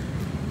it.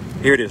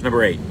 Here it is,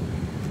 number 8.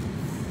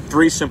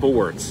 3 simple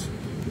words.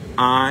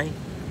 I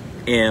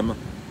am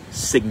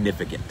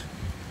significant.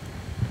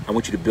 I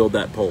want you to build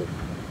that pole.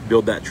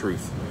 Build that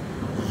truth.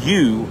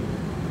 You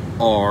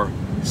are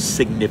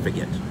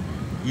significant.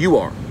 You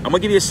are. I'm going to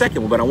give you a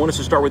second one, but I want us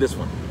to start with this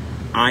one.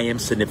 I am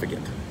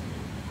significant.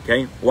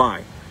 Okay?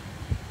 Why?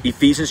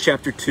 Ephesians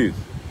chapter 2,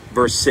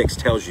 verse 6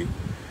 tells you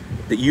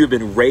that you have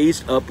been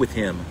raised up with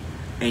him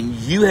and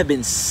you have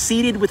been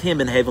seated with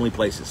him in heavenly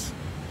places.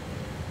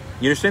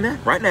 You understand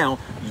that? Right now,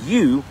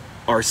 you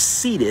are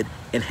seated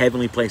in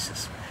heavenly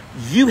places.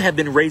 You have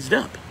been raised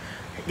up.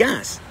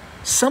 Guys,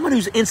 someone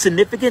who's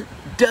insignificant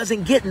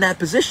doesn't get in that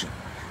position.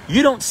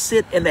 You don't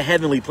sit in the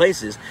heavenly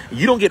places.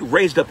 You don't get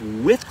raised up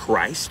with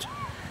Christ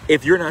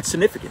if you're not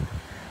significant.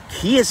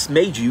 He has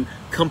made you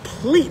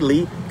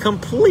completely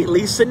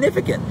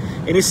significant.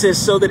 And he says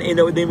so that,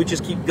 then we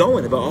just keep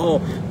going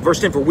about,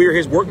 verse 10, for we are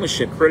his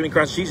workmanship, created in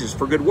Christ Jesus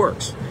for good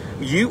works.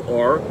 You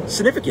are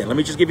significant. Let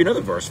me just give you another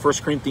verse. 1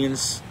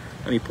 Corinthians,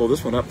 let me pull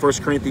this one up. 1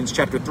 Corinthians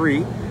chapter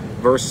 3,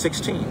 verse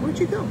 16. Where'd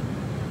you go?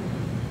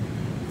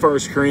 1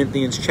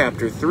 Corinthians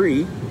chapter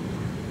 3.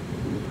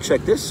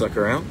 Check this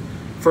sucker out.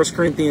 1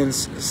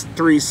 Corinthians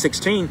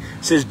 3:16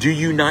 says, do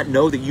you not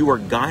know that you are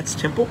God's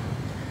temple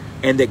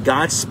and that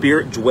God's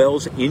Spirit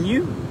dwells in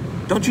you?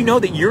 Don't you know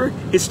that you're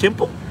his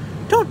temple?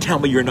 Don't tell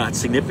me you're not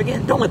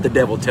significant. Don't let the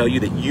devil tell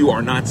you that you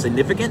are not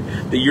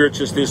significant, that you're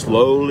just this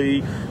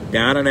lowly,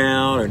 down and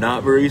out, or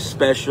not very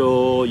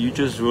special. You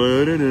just,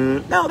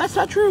 no, that's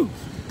not true.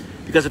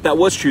 Because if that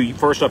was true,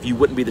 first off, you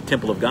wouldn't be the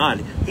temple of God.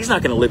 He's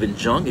not going to live in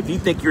junk. If you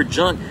think you're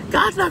junk,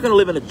 God's not going to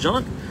live in a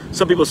junk.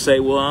 Some people say,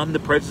 well, I'm the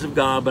presence of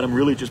God, but I'm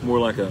really just more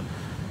like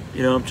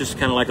I'm just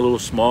kind of like a little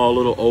small,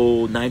 little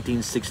old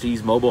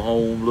 1960s mobile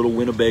home, little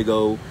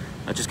Winnebago.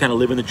 I just kind of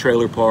live in the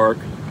trailer park.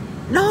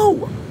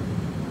 No,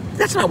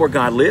 that's not where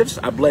God lives.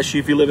 I bless you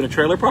if you live in a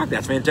trailer park.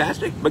 That's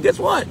fantastic. But guess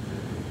what?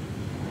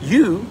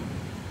 You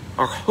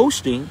are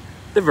hosting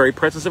the very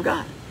presence of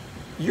God.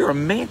 You're a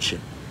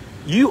mansion.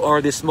 You are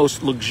this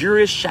most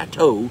luxurious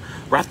chateau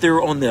right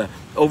there on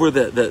over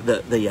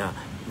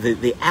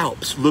the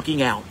Alps,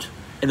 looking out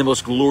in the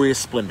most glorious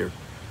splendor,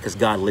 because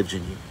God lives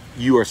in you.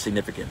 You are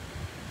significant.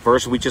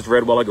 Verse we just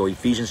read a while ago,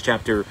 Ephesians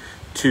chapter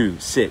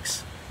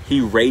 2:6.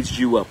 He raised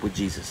you up with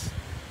Jesus.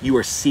 You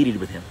are seated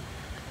with him.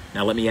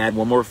 Now let me add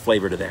one more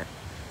flavor to that.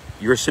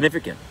 You're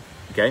significant,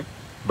 okay?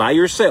 By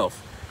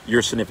yourself,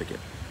 you're significant.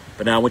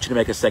 But now I want you to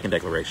make a second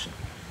declaration.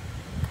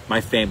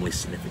 My family's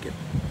significant.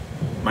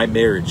 My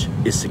marriage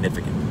is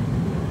significant.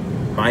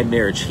 My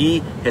marriage, he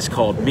has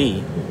called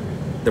me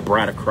the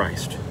bride of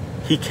Christ.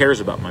 He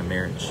cares about my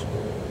marriage.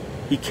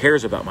 He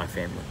cares about my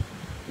family.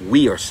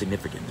 We are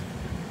significant.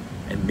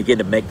 And begin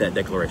to make that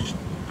declaration.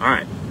 All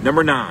right,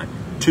 number 9.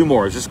 2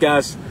 more. Is this,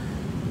 guys?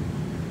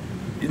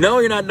 No,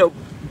 you're not. No.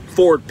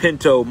 Ford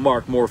Pinto,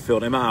 Mark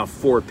Moorfield. Am I a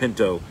Ford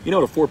Pinto? You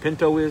know what a Ford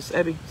Pinto is,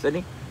 Abby?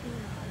 Sydney?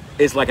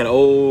 It's like an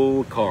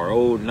old car.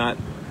 Not.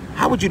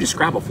 How would you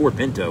describe a Ford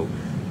Pinto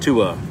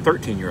to a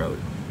 13-year-old?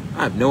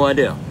 I have no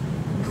idea.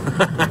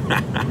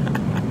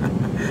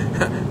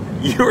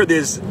 You're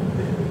this.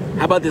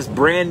 How about this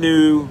brand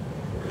new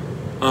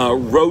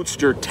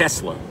Roadster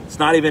Tesla? It's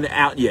not even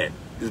out yet.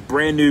 This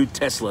brand new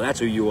Tesla. That's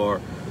who you are.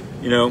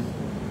 You know.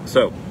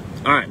 So,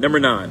 all right. Number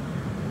 9.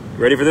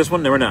 Ready for this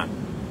one? Number 9.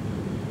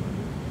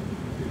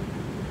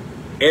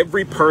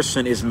 Every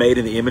person is made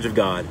in the image of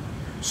God,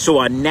 so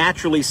I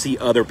naturally see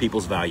other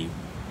people's value.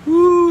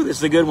 Woo, this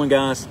is a good one,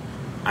 guys.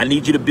 I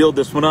need you to build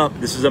this one up.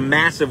 This is a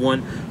massive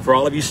one for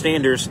all of you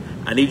standers.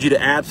 I need you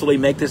to absolutely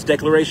make this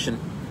declaration.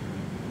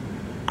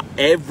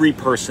 Every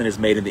person is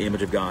made in the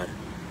image of God.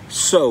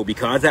 So,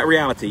 because of that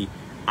reality,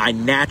 I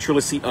naturally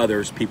see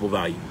others people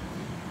value.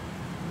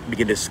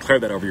 Begin to declare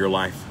that over your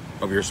life,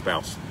 over your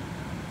spouse.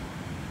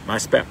 My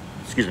spouse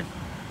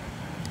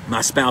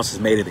is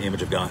made in the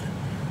image of God.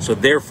 So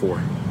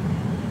therefore,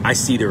 I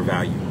see their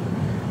value.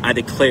 I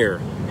declare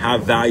how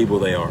valuable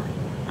they are.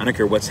 I don't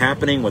care what's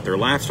happening, what their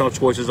lifestyle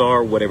choices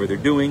are, whatever they're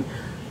doing.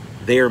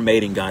 They are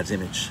made in God's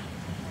image.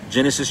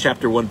 Genesis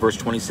chapter 1, verse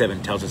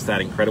 27 tells us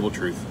that incredible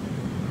truth.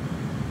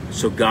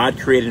 So God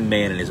created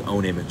man in his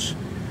own image.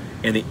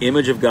 In the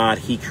image of God,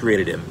 he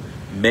created him.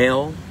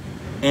 Male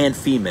and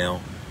female,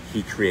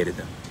 he created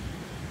them.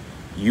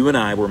 You and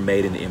I were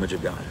made in the image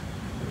of God.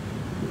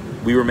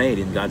 We were made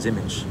in God's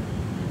image.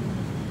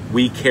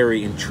 We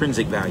carry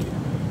intrinsic value.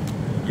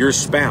 Your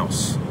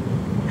spouse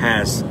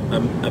has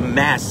a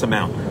mass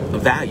amount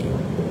of value.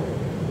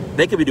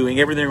 They could be doing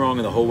everything wrong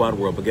in the whole wide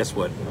world, but guess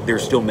what? They're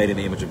still made in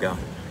the image of God.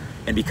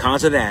 And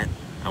because of that,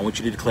 I want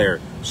you to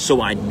declare,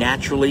 so I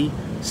naturally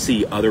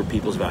see other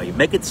people's value.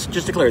 Make it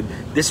just declare,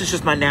 this is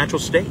just my natural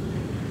state.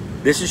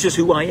 This is just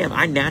who I am.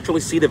 I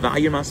naturally see the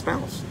value in my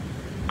spouse.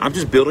 I'm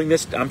just building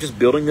this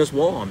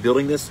wall. I'm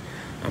putting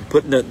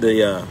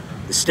the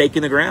stake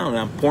in the ground, and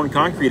I'm pouring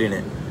concrete in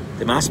it.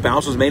 That my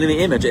spouse was made in the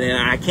image, and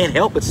I can't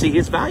help but see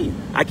his value.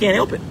 I can't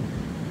help it.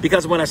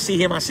 Because when I see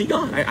him, I see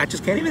God. I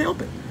just can't even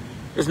help it.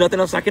 There's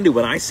nothing else I can do.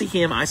 When I see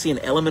him, I see an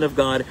element of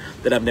God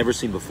that I've never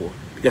seen before.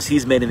 Because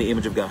he's made in the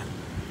image of God.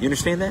 You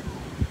understand that?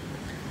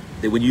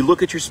 That when you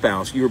look at your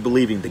spouse, you're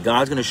believing that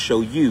God's going to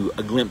show you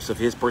a glimpse of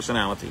his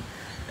personality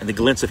and the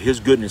glimpse of his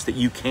goodness that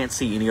you can't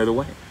see any other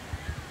way.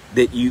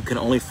 That you can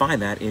only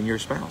find that in your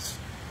spouse.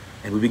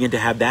 And we begin to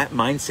have that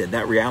mindset,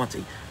 that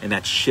reality, and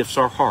that shifts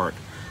our heart.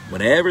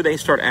 Whenever they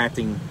start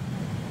acting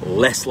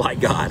less like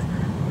God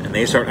and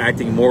they start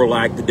acting more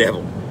like the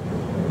devil,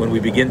 when we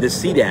begin to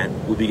see that,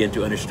 we begin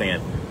to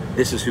understand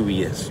this is who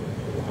he is.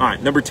 All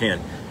right, number 10,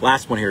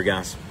 last one here,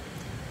 guys.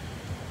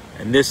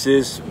 And this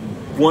is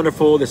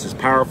wonderful, this is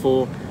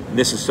powerful, and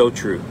this is so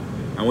true.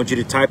 I want you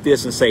to type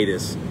this and say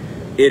this.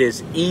 It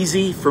is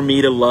easy for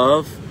me to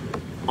love,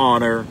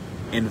 honor,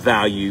 and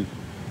value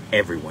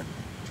everyone.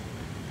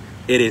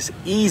 It is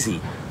easy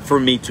for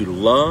me to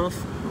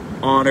love,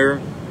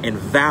 honor, and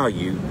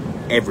value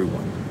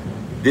everyone.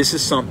 This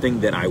is something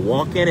that I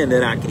walk in and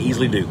that I can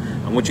easily do.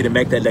 I want you to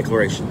make that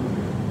declaration.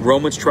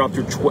 Romans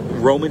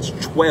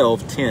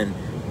 12:10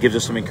 gives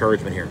us some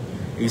encouragement here.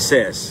 He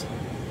says,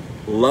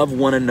 love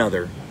one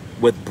another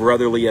with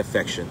brotherly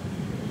affection.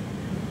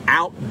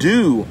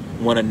 Outdo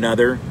one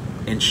another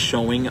in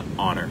showing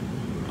honor.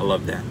 I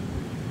love that.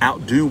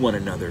 Outdo one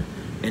another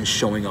in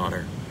showing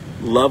honor.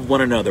 Love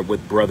one another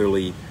with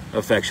brotherly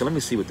affection. Let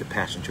me see what the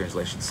Passion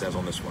Translation says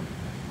on this one.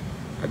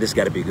 This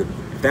got to be a good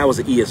one. If that was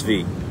the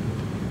ESV,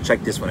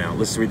 check this one out.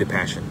 Let's read the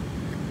Passion.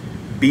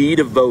 Be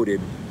devoted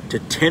to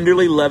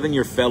tenderly loving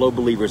your fellow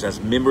believers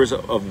as members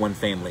of one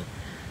family.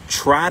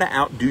 Try to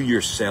outdo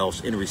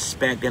yourselves in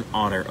respect and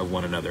honor of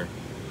one another.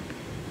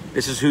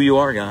 This is who you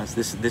are, guys.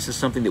 This is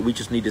something that we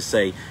just need to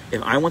say.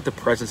 If I want the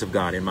presence of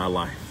God in my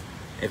life,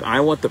 if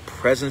I want the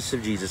presence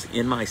of Jesus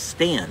in my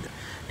stand,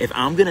 if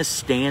I'm going to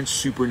stand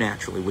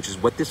supernaturally, which is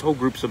what this whole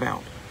group's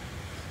about,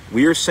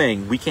 we are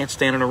saying we can't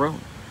stand on our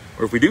own.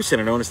 Or if we do stand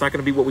on our own, it's not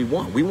going to be what we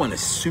want. We want a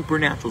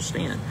supernatural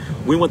stand.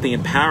 We want the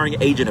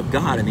empowering agent of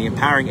God and the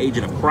empowering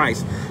agent of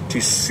Christ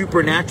to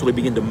supernaturally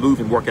begin to move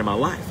and work in my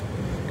life.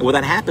 And what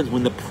that happens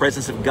when the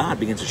presence of God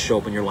begins to show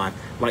up in your life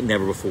like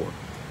never before.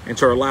 And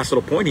so our last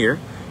little point here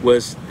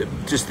was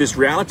just this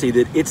reality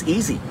that it's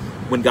easy.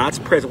 When God's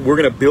present, we're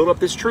going to build up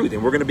this truth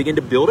and we're going to begin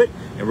to build it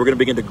and we're going to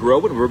begin to grow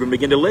it and we're going to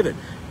begin to live it.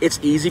 It's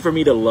easy for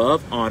me to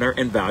love, honor,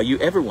 and value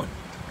everyone.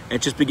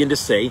 And just begin to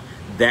say,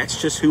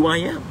 that's just who I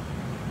am.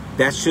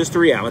 That's just the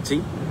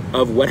reality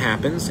of what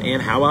happens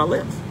and how I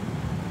live.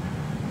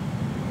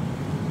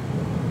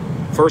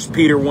 1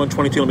 Peter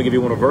 1:22, let me give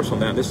you one verse on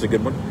that. This is a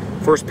good one.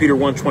 1 Peter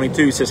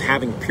 1:22 says,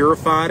 having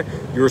purified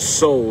your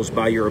souls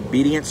by your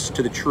obedience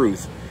to the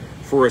truth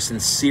for a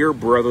sincere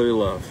brotherly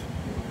love,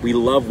 we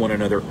love one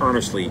another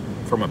earnestly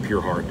from a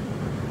pure heart.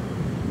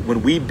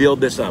 When we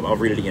build this up, I'll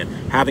read it again.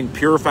 Having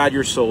purified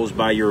your souls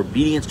by your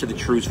obedience to the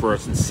truth for a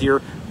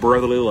sincere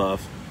brotherly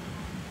love,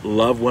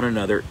 love one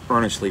another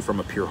earnestly from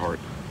a pure heart.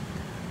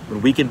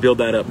 When we can build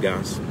that up,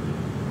 guys,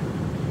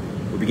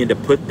 we begin to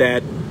put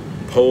that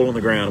pole on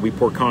the ground. We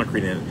pour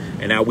concrete in it.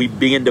 And now we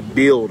begin to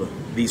build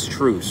these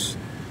truths.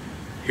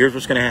 Here's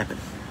what's going to happen.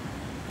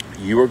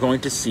 You are going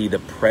to see the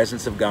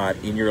presence of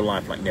God in your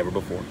life like never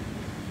before.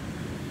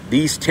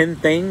 These 10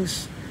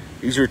 things,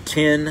 these are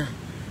 10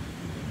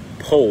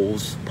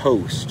 posts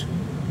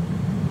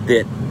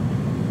that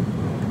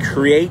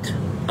create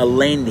a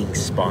landing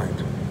spot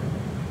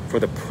for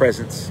the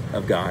presence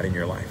of God in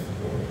your life.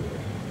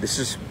 This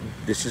is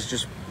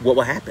just what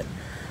will happen.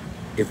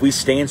 If we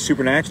stand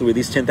supernaturally with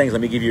these 10 things,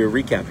 let me give you a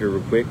recap here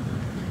real quick.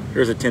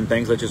 Here's the 10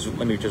 things.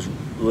 Let me just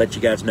let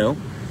you guys know,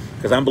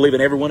 because I'm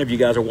believing every one of you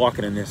guys are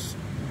walking in this.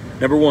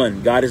 Number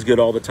 1, God is good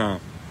all the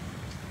time.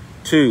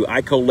 2,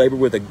 I co-labor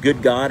with a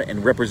good God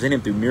and represent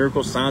him through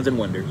miracles, signs, and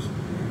wonders.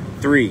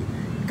 3,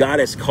 God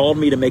has called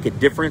me to make a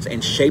difference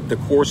and shape the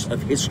course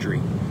of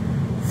history.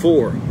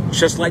 4,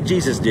 just like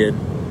Jesus did,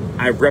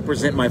 I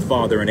represent my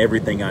Father in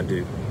everything I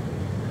do.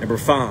 Number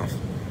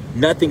 5,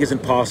 nothing is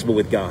impossible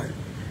with God.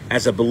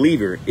 As a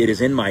believer, it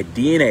is in my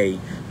DNA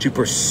to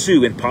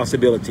pursue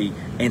impossibility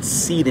and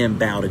see them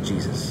bow to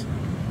Jesus.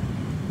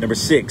 Number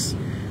 6,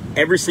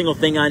 every single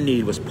thing I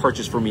need was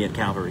purchased for me at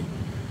Calvary.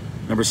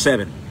 Number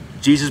 7,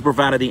 Jesus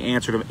provided the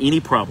answer to any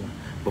problem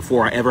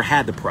before I ever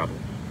had the problem.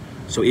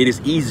 So it is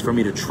easy for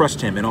me to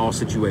trust him in all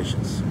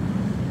situations.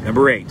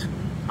 Number 8,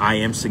 I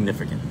am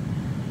significant.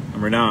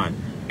 Number 9,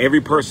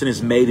 every person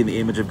is made in the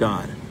image of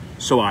God,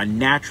 so I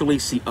naturally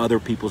see other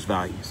people's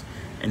values.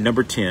 And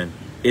number 10,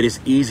 it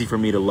is easy for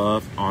me to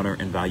love, honor,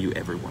 and value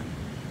everyone.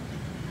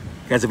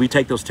 Guys, if we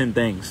take those 10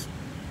 things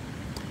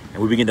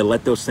and we begin to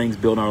let those things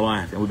build our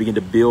life, and we begin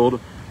to build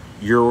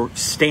your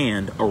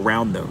stand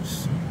around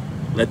those,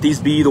 let these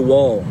be the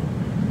wall.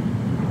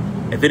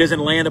 If it doesn't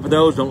land up with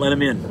those, don't let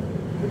them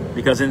in,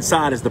 because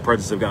inside is the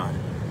presence of God.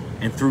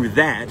 And through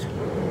that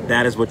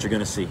is what you're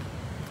going to see.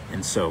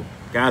 And so,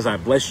 guys, I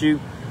bless you,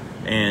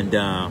 and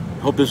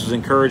hope this was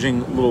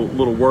encouraging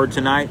little word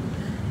tonight.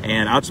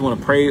 And I just want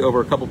to pray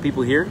over a couple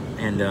people here.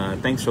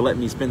 And thanks for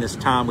letting me spend this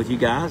time with you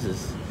guys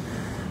as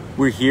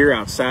we're here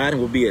outside.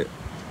 And we'll be at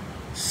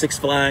Six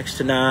Flags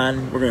tonight.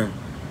 We're going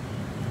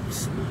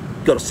to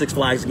go to Six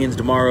Flags again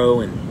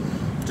tomorrow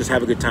and just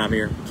have a good time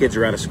here. Kids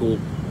are out of school.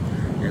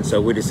 And so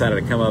we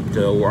decided to come up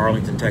to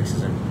Arlington,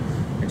 Texas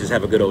and just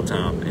have a good old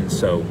time. And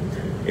so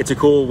it's a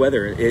cool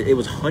weather. It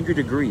was 100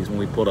 degrees when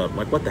we pulled up.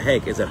 Like, what the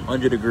heck is it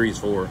 100 degrees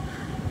for?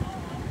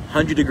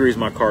 100 degrees,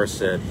 my car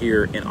said,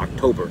 here in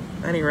October.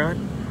 That ain't right.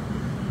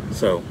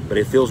 So, but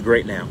it feels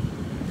great now.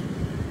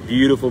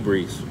 Beautiful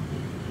breeze.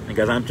 And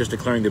guys, I'm just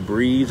declaring the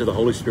breeze of the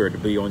Holy Spirit to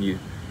be on you,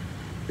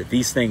 that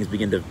these things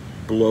begin to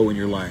blow in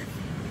your life.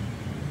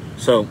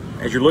 So,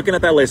 as you're looking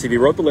at that list, if you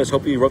wrote the list,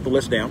 hopefully you wrote the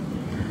list down.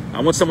 I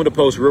want someone to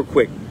post real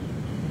quick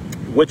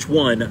which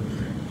one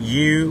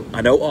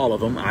I know all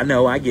of them,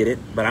 I get it,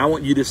 but I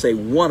want you to say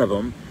one of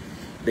them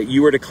that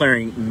you are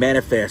declaring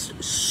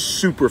manifest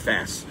super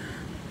fast.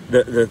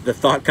 The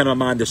thought kind of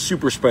mind, the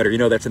super spreader,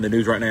 that's in the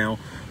news right now,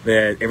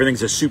 that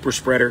everything's a super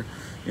spreader.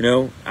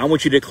 I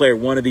want you to declare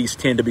one of these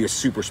 10 to be a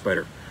super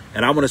spreader.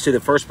 And I want to see the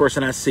first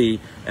person I see,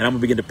 and I'm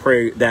going to begin to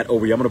pray that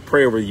over you. I'm going to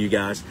pray over you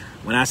guys.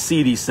 When I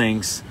see these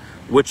things,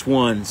 which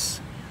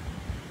ones?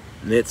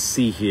 Let's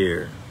see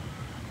here.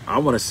 I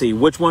want to see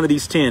which one of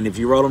these 10, if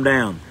you wrote them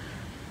down,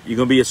 you're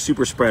going to be a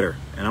super spreader.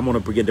 And I'm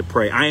going to begin to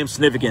pray. I am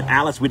significant.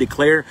 Alice, we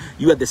declare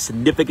you have the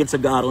significance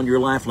of God on your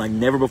life like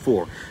never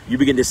before. You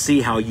begin to see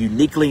how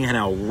uniquely and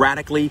how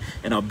radically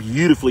and how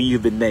beautifully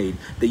you've been made.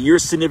 That your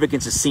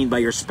significance is seen by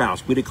your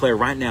spouse. We declare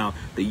right now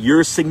that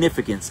your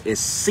significance is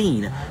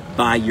seen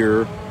by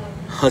your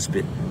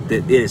husband.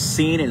 That it is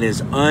seen and is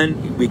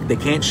they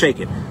can't shake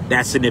it.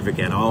 That's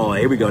significant. Oh,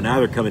 here we go. Now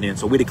they're coming in.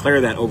 So we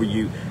declare that over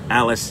you,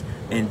 Alice.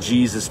 In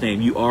Jesus' name,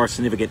 you are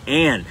significant.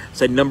 And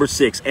said number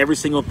 6, every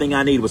single thing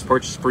I need was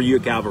purchased for you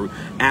at Calvary.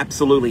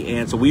 Absolutely,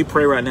 Ann. So we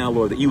pray right now,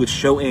 Lord, that you would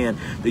show Ann,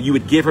 that you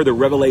would give her the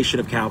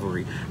revelation of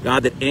Calvary.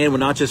 God, that Ann would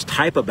not just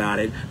type about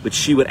it, but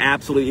she would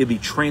absolutely be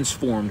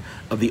transformed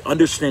of the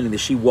understanding that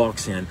she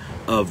walks in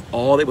of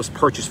all that was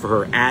purchased for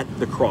her at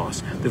the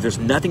cross. That there's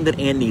nothing that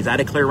Ann needs. I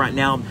declare right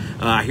now,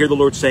 I hear the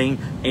Lord saying,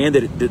 Ann,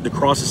 that the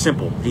cross is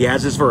simple. He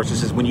has this verse. It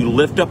says, when you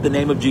lift up the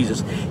name of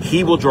Jesus,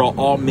 he will draw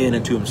all men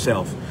into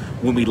himself.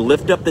 When we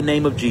lift up the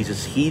name of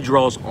Jesus, he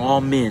draws all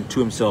men to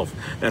himself.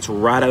 That's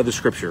right out of the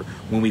scripture.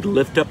 When we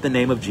lift up the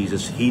name of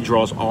Jesus, he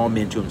draws all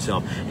men to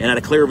himself. And I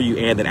declare over you,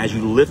 Ann, that as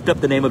you lift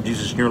up the name of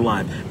Jesus in your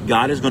life,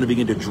 God is going to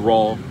begin to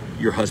draw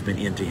your husband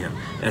into him.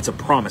 That's a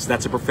promise.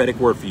 That's a prophetic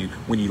word for you.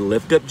 When you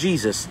lift up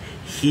Jesus,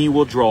 he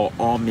will draw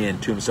all men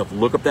to himself.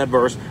 Look up that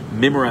verse.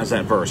 Memorize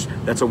that verse.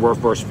 That's a word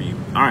verse for you.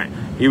 All right,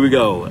 here we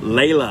go.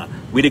 Layla,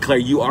 we declare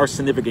you are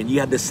significant.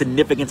 You have the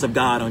significance of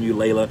God on you,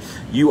 Layla.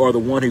 You are the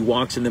one who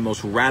walks in the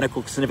most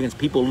radical significance.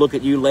 People look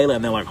at you, Layla,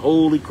 and they're like,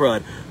 holy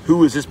crud,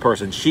 who is this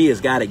person? She has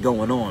got it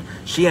going on.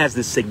 She has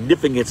the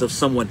significance of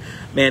someone.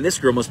 Man, this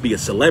girl must be a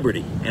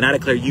celebrity. And I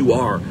declare you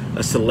are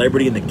a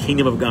celebrity in the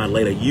kingdom of God,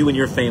 Layla. You and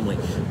your family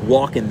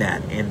walk in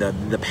that. And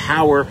the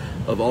power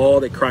of all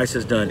that Christ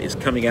has done is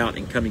coming out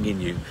and coming in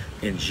you.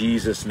 In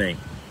Jesus' name,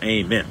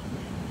 amen.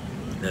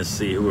 Let's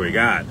see who we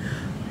got.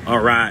 All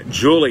right,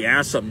 Julie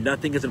asked something.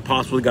 Nothing is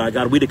impossible with God.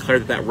 God, we declare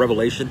that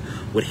revelation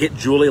would hit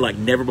Julie like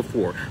never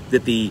before.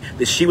 That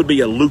she would be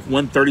a Luke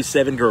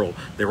 137 girl.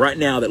 That right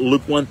now, that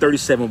Luke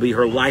 137 will be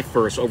her life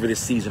verse over this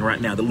season right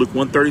now. That Luke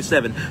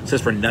 137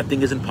 says, for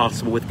nothing is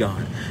impossible with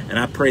God. And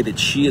I pray that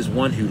she is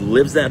one who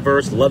lives that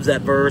verse, loves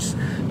that verse,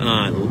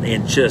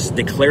 and just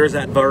declares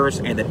that verse,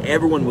 and that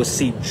everyone will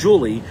see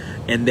Julie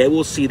and they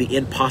will see the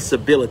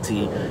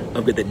impossibility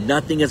of God, that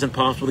nothing is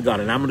impossible with God.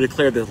 And I'm going to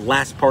declare the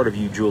last part of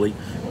you, Julie.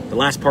 The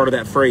last part of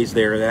that phrase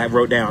there that I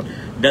wrote down,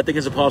 nothing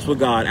is impossible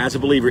with God. As a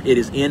believer, it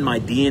is in my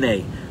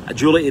DNA.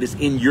 Julie, it is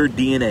in your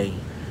DNA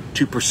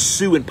to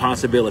pursue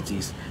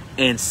impossibilities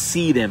and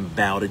see them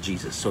bow to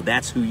Jesus. So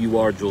that's who you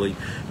are, Julie.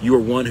 You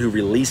are one who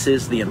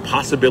releases the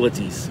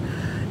impossibilities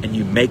and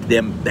you make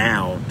them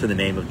bow to the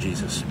name of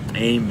Jesus.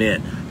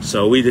 Amen.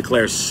 So we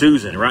declare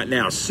Susan, right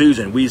now,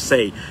 Susan, we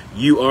say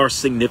you are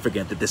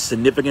significant, that the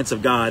significance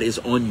of God is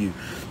on you,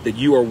 that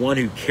you are one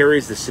who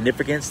carries the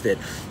significance that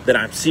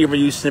I see over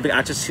you.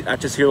 Significant. I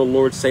just hear the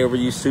Lord say over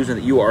you, Susan,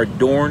 that you are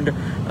adorned.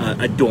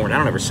 Adorned. I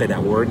don't ever say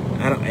that word.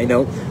 I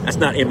know that's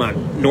not in my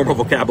normal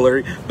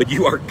vocabulary, but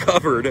you are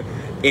covered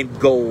in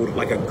gold,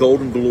 like a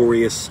golden,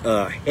 glorious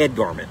head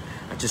garment.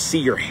 To see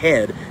your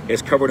head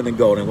is covered in the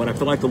gold. And what I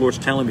feel like the Lord's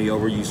telling me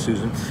over you,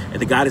 Susan,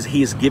 and the God is, he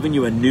has given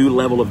you a new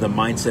level of the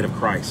mindset of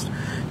Christ,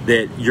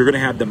 that you're going to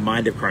have the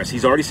mind of Christ.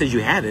 He's already says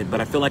you have it,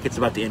 but I feel like it's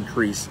about to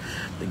increase.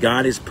 That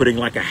God is putting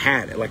like a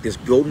hat, like this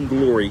golden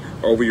glory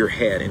over your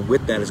head. And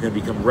with that is going to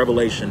become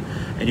revelation.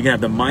 And you're going to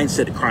have the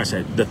mindset that Christ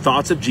had. The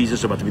thoughts of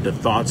Jesus are about to be the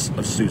thoughts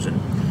of Susan.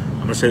 I'm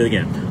going to say that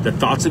again. The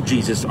thoughts of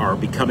Jesus are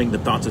becoming the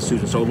thoughts of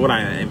Susan. So Lord,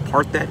 I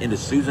impart that into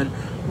Susan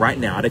right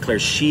now. I declare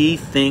she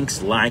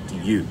thinks like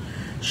you.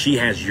 She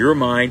has your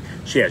mind.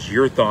 She has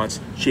your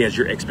thoughts. She has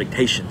your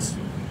expectations.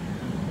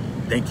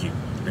 Thank you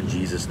in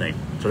Jesus' name.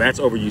 So that's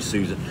over you,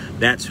 Susan.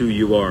 That's who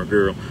you are,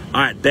 girl.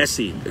 All right,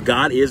 Bessie,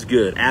 God is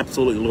good.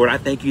 Absolutely. Lord, I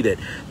thank you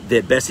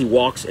that Bessie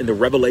walks in the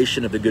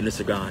revelation of the goodness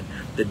of God.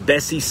 That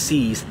Bessie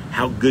sees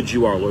how good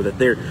you are, Lord.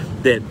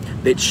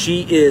 That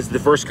she is, the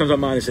verse comes to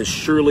mind and says,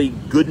 surely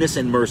goodness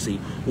and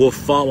mercy will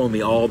follow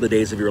me all the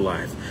days of your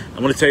life.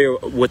 I'm going to tell you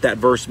what that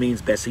verse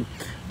means, Bessie.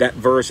 That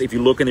verse, if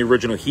you look in the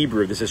original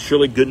Hebrew, this says,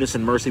 surely goodness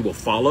and mercy will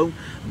follow.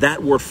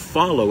 That word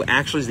follow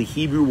actually is the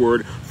Hebrew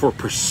word for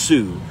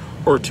pursue,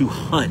 or to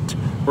hunt,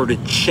 or to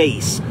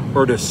chase,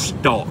 or to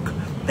stalk.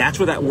 That's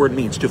what that word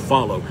means, to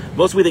follow.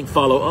 Most we think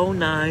follow, oh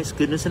nice,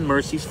 goodness and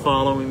mercy's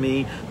following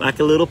me like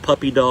a little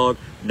puppy dog.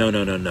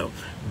 No.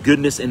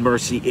 Goodness and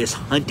mercy is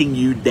hunting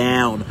you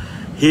down.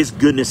 His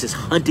goodness is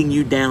hunting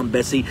you down,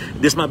 Bessie.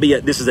 This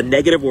is a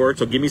negative word,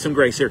 so give me some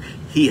grace here.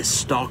 He is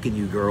stalking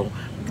you, girl.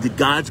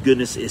 God's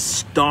goodness is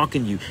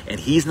stalking you, and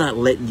he's not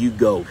letting you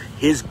go.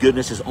 His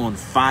goodness is on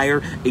fire.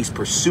 He's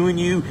pursuing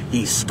you.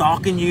 He's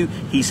stalking you.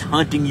 He's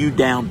hunting you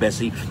down,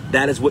 Bessie.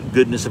 That is what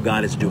goodness of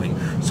God is doing.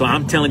 So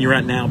I'm telling you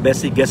right now,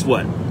 Bessie, guess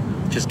what?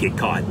 Just get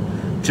caught.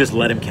 Just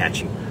let him catch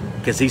you,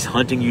 because he's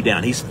hunting you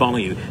down. He's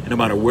following you. And no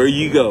matter where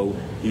you go,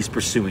 he's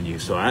pursuing you.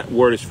 So that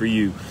word is for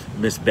you,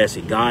 Miss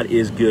Bessie. God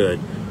is good.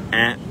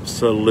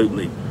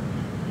 Absolutely.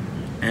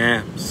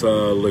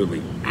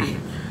 Absolutely.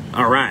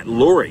 All right,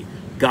 Lori.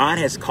 God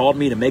has called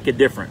me to make a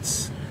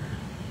difference.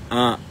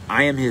 I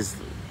am his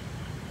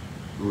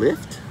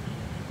lift.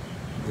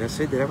 Did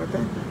I write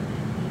that?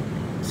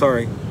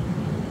 Sorry.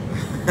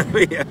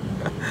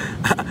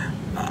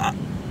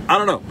 I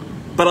don't know,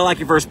 but I like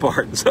your first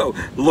part. So,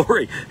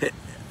 Lori,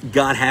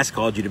 God has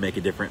called you to make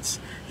a difference.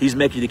 He's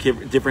making a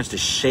difference to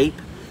shape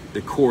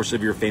the course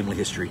of your family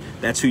history.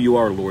 That's who you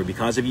are, Lori.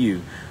 Because of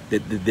you,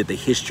 that the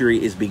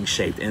history is being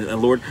shaped. And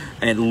Lord,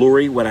 and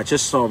Lori, what I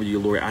just saw with you,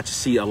 Lori, I just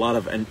see a lot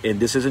of, and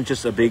this isn't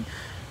just a big,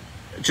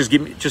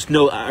 just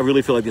know, I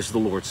really feel like this is the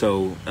Lord.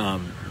 So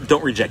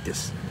don't reject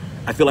this.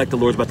 I feel like the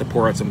Lord's about to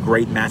pour out some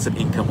great, massive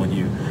income on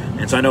you.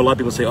 And so I know a lot of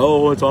people say,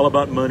 oh, it's all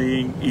about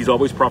money. He's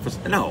always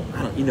prophesying. No,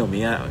 you know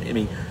me. I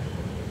mean,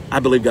 I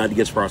believe God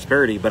gives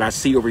prosperity, but I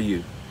see over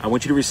you. I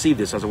want you to receive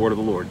this as a word of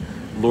the Lord.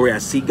 Lori, I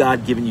see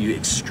God giving you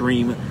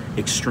extreme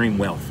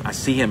wealth. I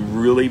see him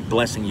really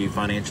blessing you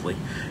financially.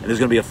 And there's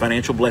going to be a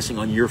financial blessing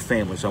on your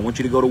family. So I want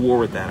you to go to war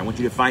with that. I want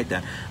you to fight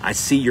that. I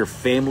see your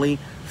family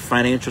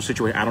financial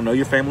situation. I don't know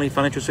your family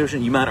financial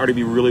situation. You might already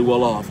be really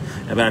well off,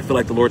 but I feel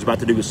like the Lord's about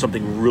to do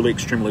something really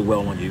extremely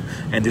well on you.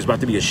 And there's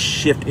about to be a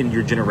shift in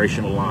your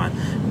generational line.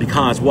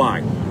 Because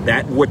why?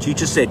 That what you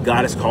just said,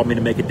 God has called me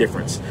to make a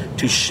difference,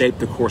 to shape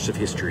the course of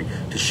history,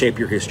 to shape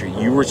your history.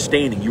 You were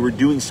standing, you were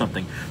doing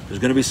something. There's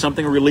going to be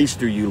something released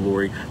through you,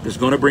 Lori. There's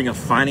going to bring a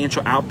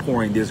financial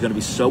outpouring. There's going to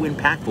be so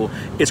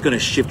impactful, it's going to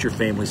shift your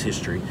family's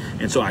history.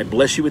 And so I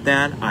bless you with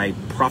that. I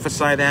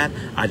prophesy that.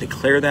 I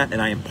declare that.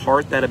 And I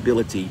impart that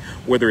ability,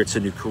 whether it's a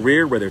new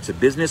career, whether it's a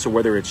business, or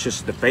whether it's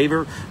just the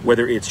favor,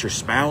 whether it's your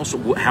spouse,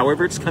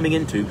 however it's coming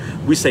into,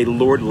 we say,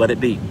 Lord, let it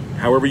be.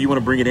 However you want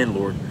to bring it in,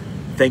 Lord.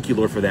 Thank you,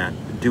 Lord, for that.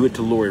 Do it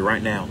to Lori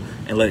right now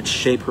and let it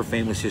shape her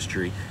family's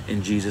history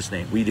in Jesus'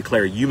 name. We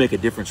declare you make a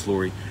difference,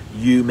 Lori.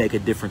 You make a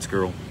difference,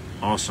 girl.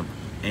 Awesome.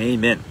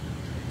 Amen.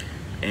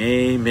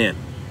 Amen.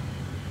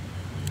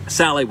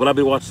 Sally, will I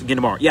be watching again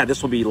tomorrow? Yeah,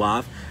 this will be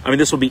live. I mean,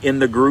 this will be in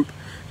the group.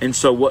 And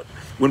so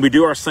when we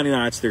do our Sunday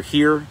nights, they're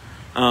here.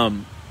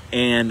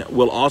 And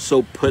we'll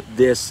also put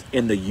this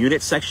in the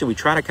unit section. We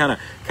try to kind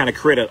of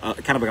create a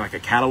kind of like a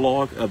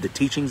catalog of the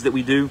teachings that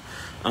we do.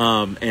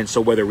 And so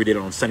whether we did it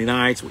on Sunday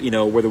nights,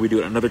 whether we do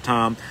it another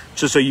time,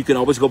 just so you can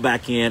always go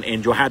back in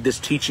and you'll have this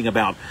teaching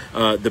about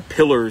the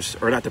pillars,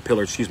 or not the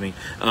pillars, excuse me,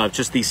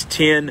 just these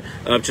 10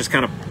 just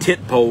kind of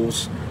tent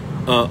poles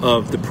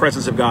of the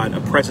presence of God,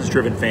 a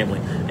presence-driven family.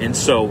 And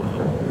so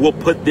we'll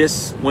put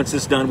this, once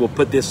it's done, we'll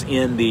put this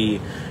in the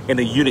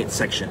unit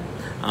section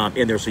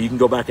in there, so you can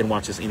go back and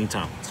watch this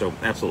anytime. So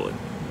absolutely.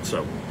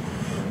 So,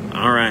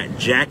 all right,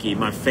 Jackie,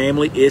 my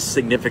family is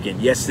significant.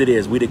 Yes, it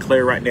is. We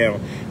declare right now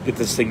that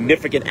the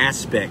significant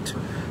aspect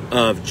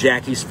of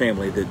Jackie's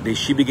family, that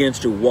she begins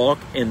to walk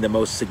in the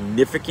most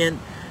significant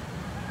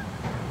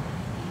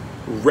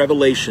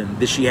revelation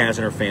that she has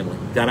in her family.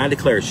 God, I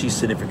declare she's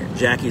significant.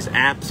 Jackie's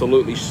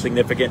absolutely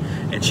significant,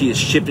 and she is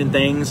shifting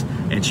things,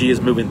 and she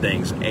is moving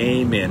things.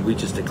 Amen. We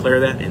just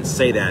declare that and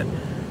say that.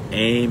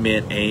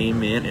 Amen,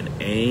 amen, and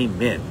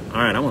amen.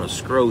 All right, I want to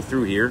scroll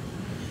through here.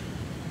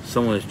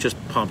 Someone has just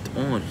popped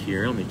on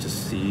here. Let me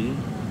just see.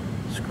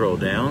 Scroll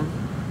down.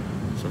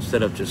 So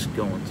instead of just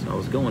going, I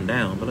was going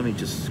down, but let me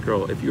just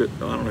scroll. I don't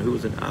know who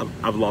was in.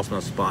 I've lost my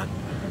spot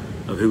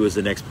of who was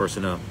the next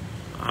person up.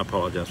 I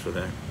apologize for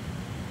that.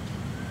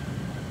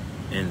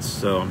 And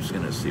so I'm just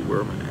going to see, where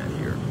am I at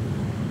here?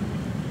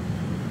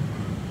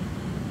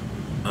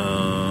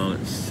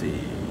 Let's see.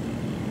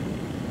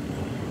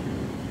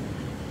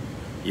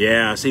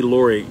 Yeah, I see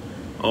Lori,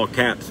 all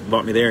caps,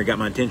 brought me there and got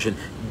my attention.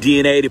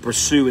 DNA to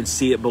pursue and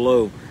see it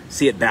below.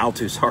 See it bow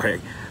to.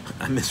 Sorry,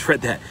 I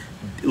misread that.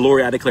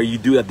 Lori, I declare you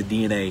do have the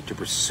DNA to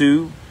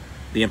pursue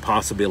the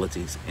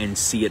impossibilities and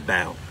see it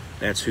bow.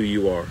 That's who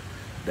you are.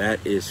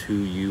 That is who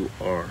you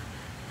are.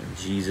 In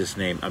Jesus'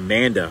 name.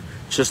 Amanda,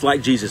 just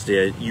like Jesus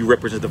did, you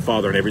represent the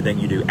Father in everything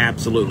you do.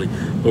 Absolutely.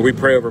 Lord, we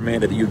pray over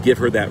Amanda that you give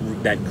her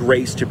that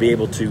grace to be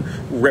able to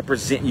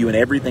represent you in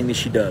everything that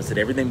she does, that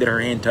everything that her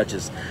hand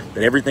touches,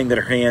 that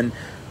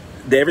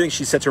everything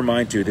she sets her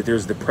mind to, that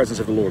there's the presence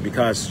of the Lord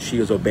because she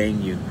is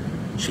obeying you.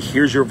 She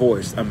hears your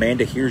voice.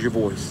 Amanda hears your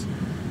voice,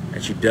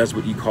 and she does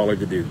what you call her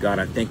to do. God,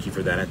 I thank you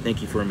for that. I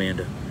thank you for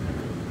Amanda.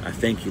 I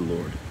thank you,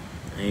 Lord.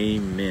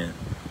 Amen.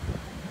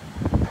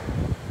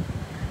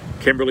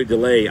 Kimberly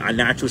DeLay, I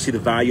naturally see the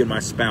value in my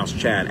spouse,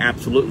 Chad.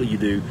 Absolutely you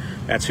do.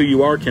 That's who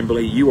you are,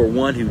 Kimberly. You are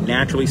one who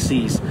naturally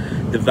sees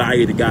the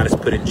value that God has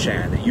put in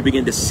Chad. That you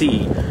begin to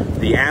see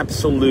the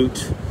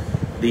absolute,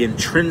 the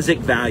intrinsic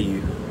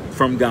value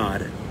from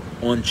God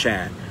on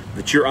Chad,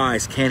 that your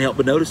eyes can't help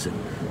but notice it.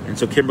 And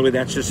so, Kimberly,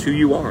 that's just who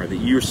you are, that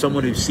you're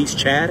someone who sees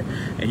Chad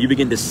and you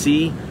begin to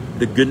see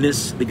the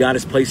goodness that God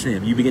has placed in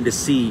him. You begin to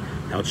see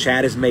how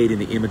Chad is made in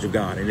the image of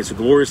God. And it's a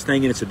glorious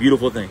thing and it's a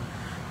beautiful thing.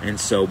 And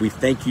so we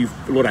thank you,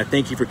 Lord, I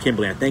thank you for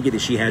Kimberly. I thank you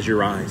that she has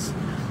your eyes.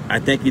 I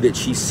thank you that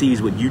she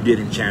sees what you did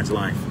in Chad's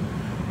life.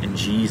 In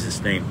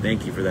Jesus' name,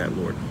 thank you for that,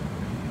 Lord.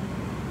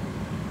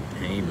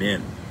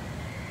 Amen.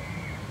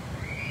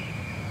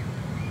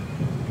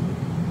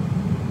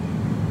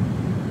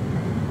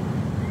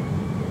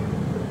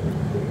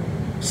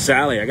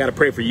 Sally, I got to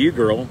pray for you,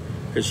 girl,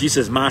 because she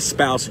says my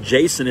spouse,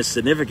 Jason, is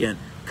significant.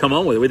 Come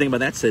on with it. What do you think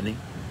about that, Sydney?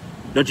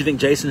 Don't you think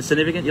Jason is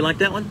significant? You like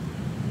that one?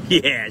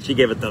 Yeah, she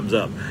gave a thumbs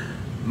up.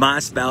 My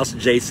spouse,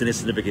 Jason, is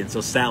significant. So,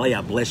 Sally,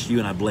 I bless you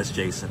and I bless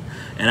Jason.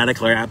 And I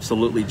declare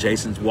absolutely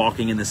Jason's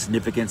walking in the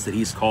significance that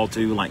he's called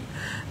to. Like,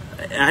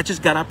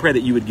 God, I pray that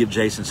you would give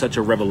Jason such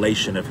a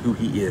revelation of who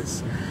he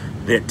is,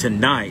 that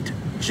tonight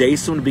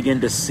Jason would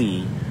begin to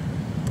see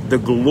the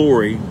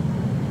glory,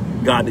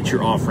 God, that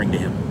you're offering to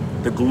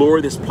him, the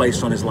glory that's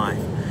placed on his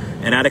life.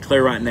 And I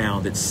declare right now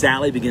that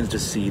Sally begins to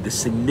see the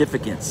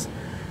significance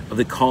of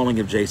the calling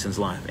of Jason's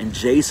life. And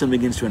Jason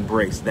begins to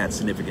embrace that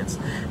significance.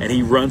 And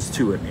he runs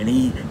to it. And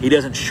he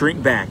doesn't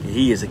shrink back.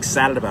 He is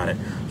excited about it.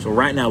 So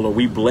right now, Lord,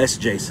 we bless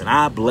Jason.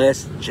 I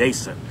bless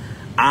Jason.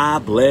 I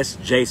bless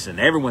Jason.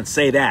 Everyone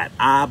say that.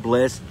 I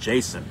bless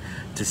Jason.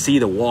 To see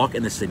the walk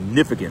and the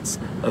significance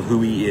of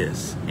who he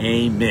is.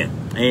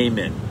 Amen.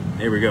 Amen.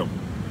 There we go.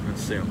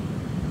 Let's see.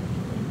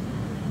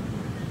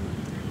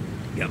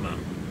 Got my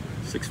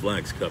Six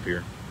Flags cup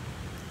here.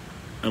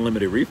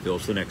 Unlimited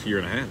refills for the next year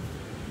and a half.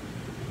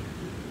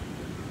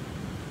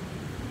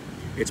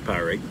 It's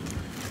Powerade.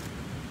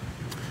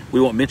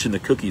 We won't mention the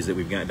cookies that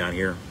we've got down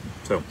here,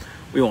 so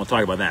we won't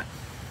talk about that.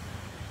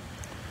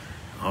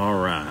 All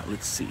right,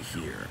 let's see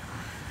here.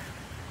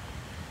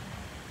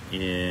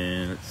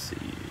 And let's see,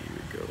 here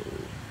we go.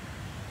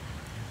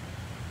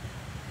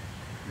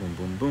 Boom,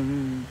 boom,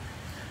 boom.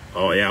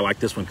 Oh, yeah, I like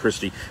this one,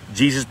 Christy.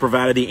 Jesus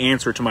provided the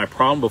answer to my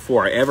problem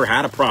before I ever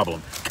had a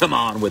problem. Come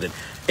on with it.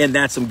 And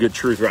that's some good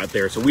truth right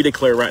there. So we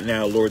declare right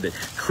now, Lord, that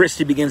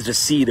Christy begins to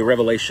see the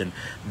revelation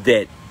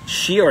that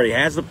she already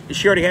has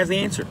the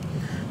answer.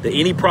 That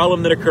any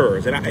problem that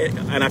occurs, and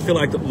I feel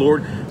like the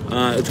Lord is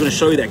going to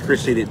show you that,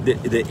 Christy,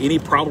 that any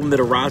problem that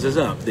arises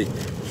up, that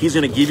he's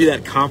going to give you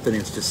that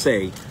confidence to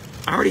say,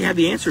 I already have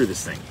the answer to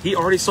this thing. He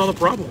already saw the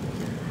problem.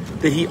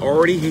 That he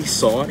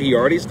saw it. He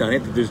already has done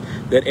it.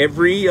 That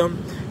every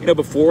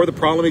before the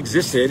problem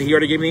existed, he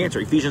already gave me the answer.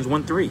 Ephesians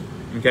 1:3.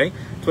 Okay?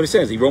 That's what it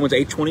says. Romans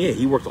 8:28.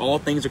 He works all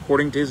things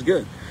according to his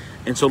good.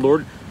 And so,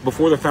 Lord,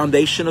 before the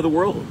foundation of the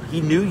world,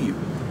 he knew you.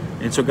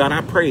 And so, God,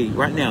 I pray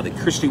right now that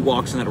Christy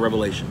walks in that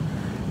revelation,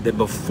 that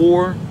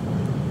before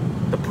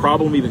the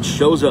problem even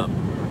shows up,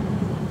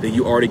 that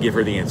you already give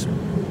her the answer.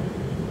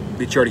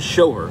 That you already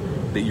show her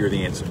that you're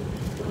the answer.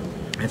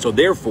 And so,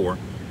 therefore,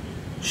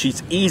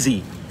 she's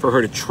easy for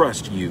her to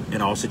trust you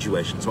in all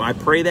situations. So I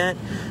pray that,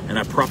 and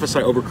I prophesy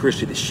over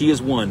Christy that she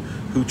is one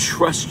who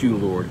trusts you,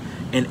 Lord,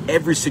 in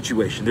every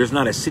situation. There's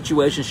not a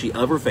situation she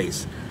ever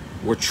faced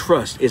where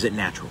trust isn't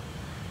natural,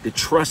 that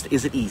trust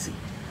isn't easy.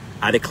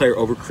 I declare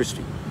over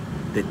Christy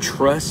that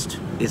trust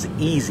is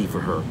easy for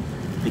her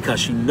because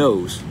she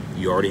knows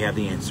you already have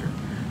the answer.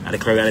 I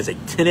declare that as a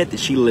tenet that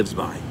she lives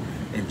by.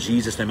 In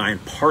Jesus' name, I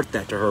impart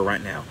that to her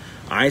right now.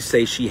 I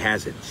say she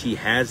has it. She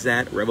has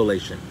that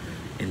revelation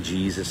in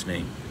Jesus'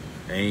 name.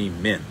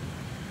 Amen.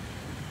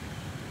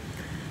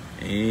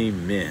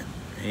 Amen.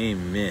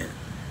 Amen.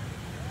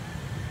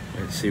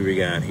 Let's see what we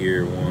got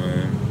here.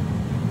 One.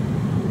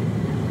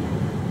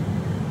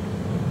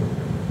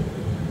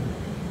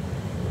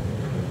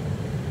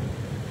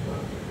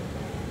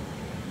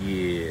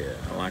 Yeah,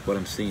 I like what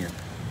I'm seeing.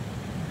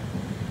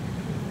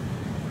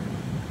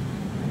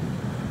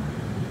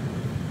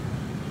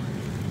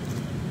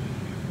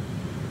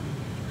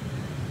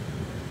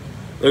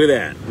 Look at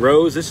that.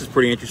 Rose, this is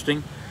pretty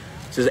interesting.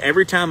 It says,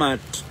 every time I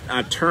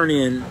tune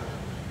in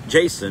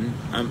Jason,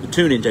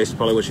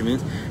 probably what she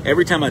means.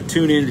 Every time I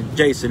tune in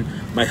Jason,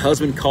 my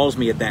husband calls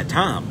me at that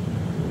time.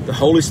 The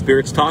Holy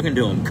Spirit's talking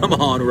to him. Come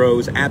on,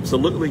 Rose.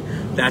 Absolutely.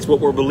 That's what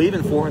we're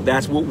believing for.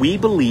 That's what we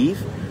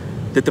believe,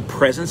 that the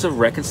presence of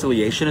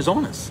reconciliation is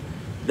on us.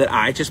 That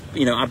I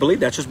believe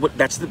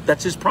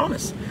that's his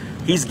promise.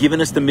 He's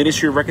given us the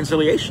ministry of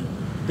reconciliation,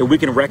 that we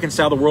can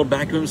reconcile the world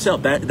back to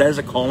himself. That is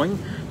a calling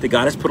that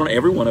God has put on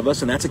every one of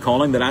us, and that's a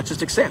calling that I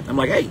just accept. I'm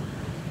like, hey,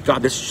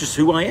 God, this is just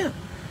who I am.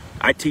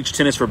 I teach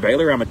tennis for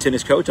Baylor. I'm a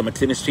tennis coach. I'm a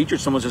tennis teacher.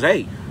 Someone says,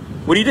 hey,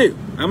 what do you do?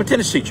 I'm a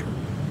tennis teacher.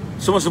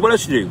 Someone says, what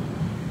else you do?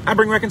 I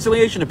bring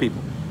reconciliation to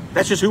people.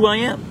 That's just who I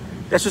am.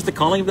 That's just the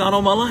calling of God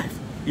on my life.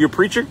 You're a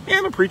preacher? Yeah,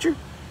 I'm a preacher.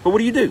 But what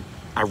do?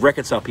 I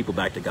reconcile people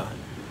back to God.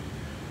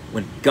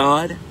 When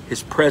God,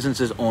 his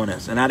presence is on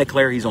us, and I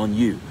declare he's on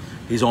you.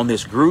 He's on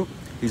this group.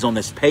 He's on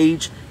this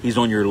page. He's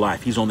on your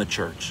life. He's on the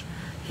church.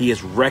 He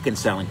is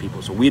reconciling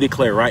people. So we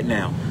declare right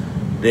now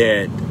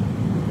that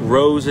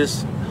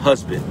Rose's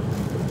husband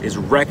is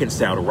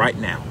reconciled right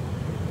now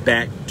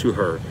back to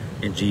her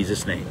in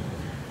Jesus' name.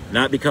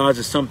 Not because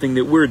it's something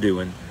that we're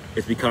doing.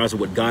 It's because of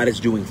what God is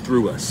doing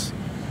through us.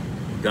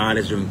 God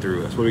is doing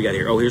through us. What do we got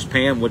here? Oh, here's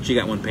Pam. What you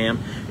got, one, Pam?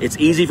 It's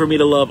easy for me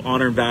to love,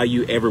 honor, and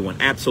value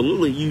everyone.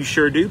 Absolutely. You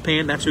sure do,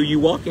 Pam. That's who you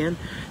walk in.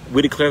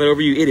 We declare that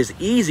over you. It is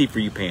easy for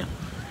you, Pam,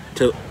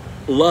 to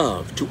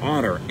love, to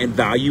honor, and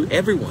value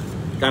everyone.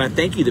 God, I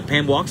thank you that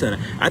Pam walks in it.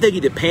 I thank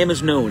you that Pam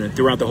is known and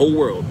throughout the whole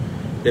world.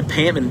 That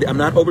Pam, and I'm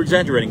not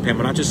over-exaggerating, Pam.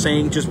 I'm not just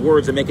saying just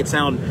words that make it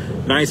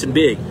sound nice and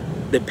big.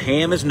 That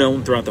Pam is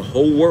known throughout the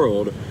whole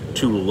world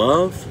to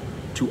love,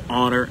 to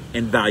honor,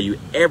 and value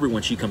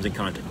everyone she comes in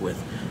contact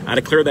with. I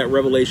declare that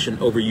revelation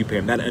over you,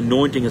 Pam. That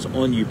anointing is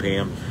on you,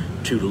 Pam,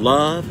 to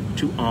love,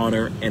 to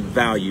honor, and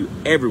value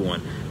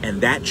everyone.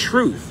 And that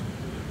truth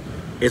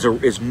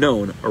is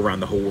known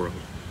around the whole world.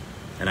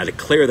 And I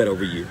declare that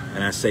over you.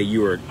 And I say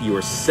you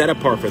are set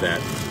apart for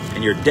that,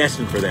 and you're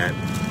destined for that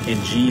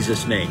in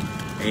Jesus' name.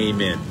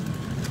 Amen.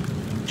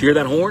 Did you hear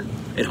that horn?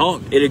 It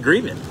honked. It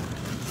agreement.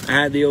 I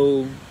had the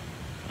old,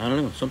 I don't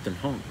know, something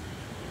honked.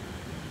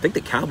 I think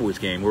the Cowboys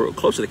game, we're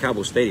close to the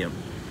Cowboys stadium.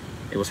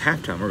 It was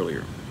halftime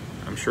earlier.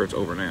 I'm sure it's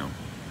over now.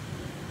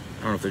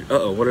 I don't know if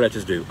uh-oh, what did I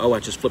just do? Oh, I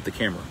just flipped the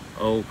camera.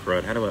 Oh,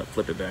 crud. How do I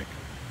flip it back?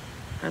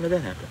 How did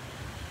that happen?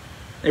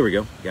 There we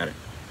go. Got it.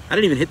 I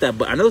didn't even hit that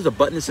button. I know there's a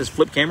button that says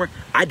flip camera.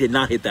 I did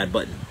not hit that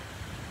button.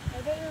 I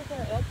thought it was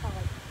an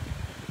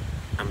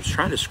AirPod. I'm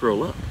trying to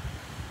scroll up.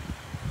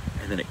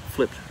 And then it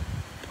flipped.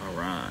 All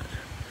right.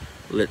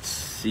 Let's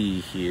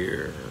see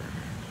here.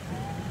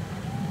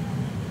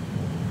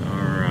 All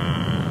right.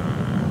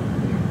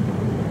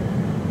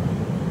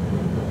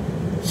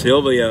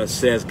 Sylvia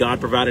says, God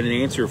provided an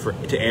answer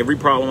to every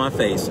problem I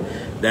face.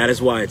 That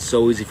is why it's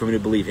so easy for me to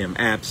believe him.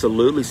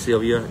 Absolutely,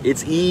 Sylvia.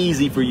 It's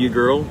easy for you,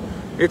 girl.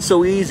 It's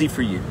so easy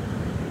for you.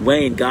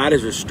 Wayne, God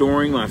is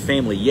restoring my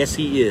family. Yes,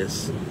 he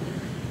is.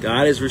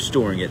 God is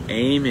restoring it.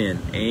 Amen.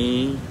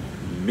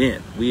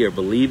 Amen. We are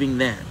believing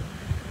that.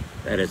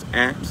 That is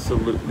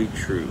absolutely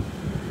true.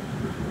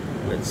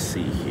 Let's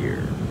see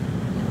here.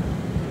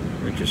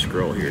 Let me just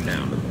scroll here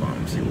down to the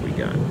bottom, see what we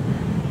got.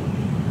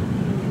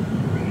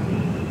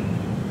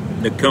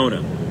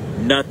 Nakona,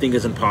 nothing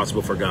is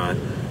impossible for God.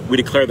 We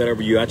declare that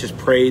over you. I just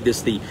pray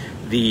this, the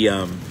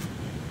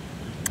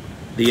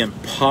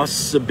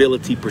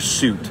impossibility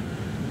pursuit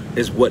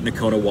is what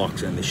Nakona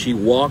walks in. She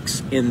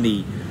walks and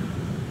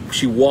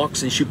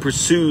she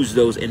pursues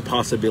those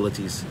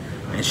impossibilities.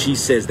 And she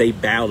says they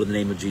bow to the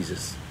name of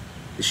Jesus.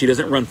 She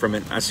doesn't run from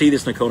it. I see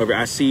this, Nakona.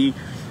 I see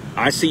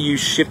I see you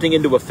shifting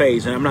into a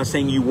phase, and I'm not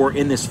saying you were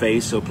in this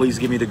phase, so please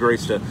give me the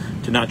grace to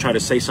not try to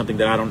say something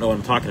that I don't know what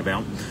I'm talking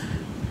about.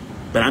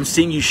 But I'm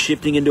seeing you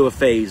shifting into a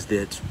phase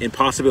that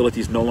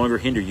impossibilities no longer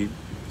hinder you.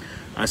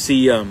 I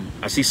see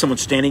someone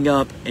standing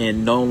up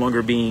and no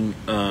longer being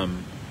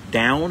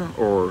down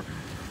or,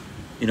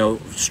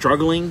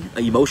 struggling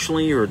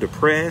emotionally or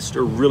depressed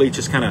or really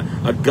just kind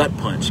of a gut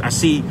punch. I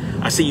see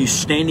you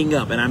standing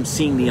up, and I'm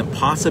seeing the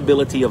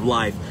impossibility of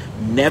life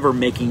never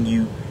making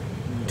you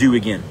do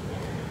again.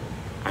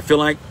 I feel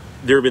like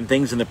there have been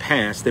things in the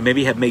past that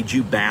maybe have made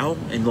you bow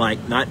and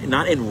like not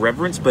in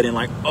reverence, but in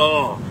like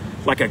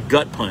a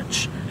gut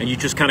punch, and you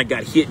just kind of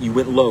got hit and you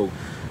went low.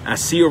 I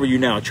see over you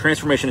now,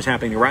 transformation is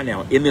happening right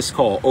now in this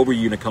call over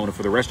you, Nakona,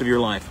 for the rest of your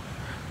life.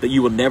 That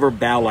you will never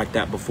bow like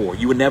that before.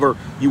 You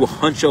will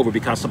hunch over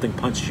because something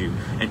punched you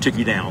and took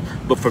you down.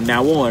 But from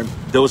now on,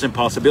 those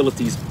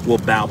impossibilities will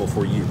bow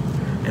before you.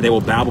 And they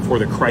will bow before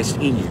the Christ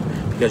in you,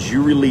 because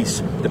you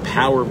release the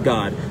power of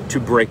God to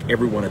break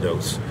every one of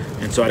those.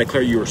 And so I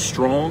declare you are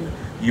strong,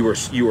 you are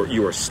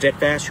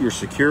steadfast, you are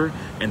secure,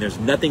 and there's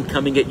nothing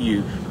coming at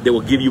you that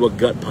will give you a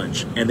gut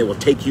punch and that will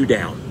take you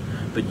down.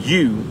 But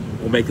you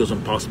will make those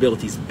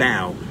impossibilities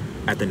bow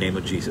at the name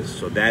of Jesus.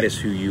 So that is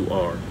who you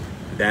are.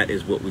 That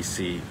is what we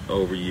see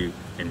over you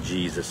in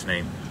Jesus'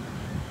 name.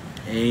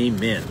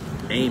 Amen.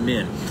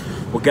 Amen.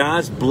 Well,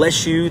 guys,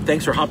 bless you.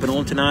 Thanks for hopping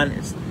on tonight.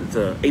 It's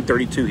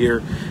 8:32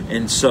 here.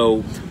 And so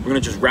we're going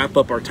to just wrap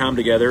up our time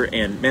together.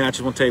 And, man, I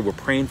just want to tell you, we're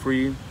praying for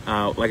you.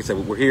 Like I said,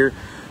 we're here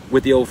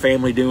with the old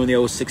family doing the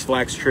old Six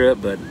Flags trip,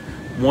 but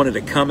wanted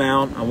to come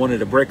out. I wanted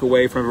to break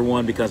away from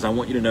everyone because I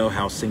want you to know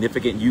how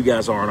significant you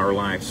guys are in our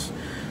lives,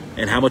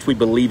 and how much we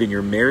believe in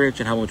your marriage,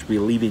 and how much we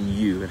believe in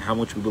you, and how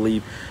much we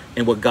believe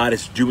in what God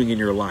is doing in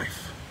your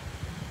life.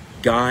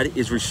 God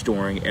is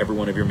restoring every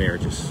one of your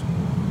marriages.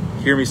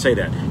 Hear me say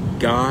that.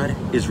 God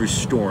is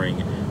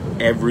restoring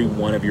every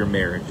one of your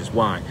marriages.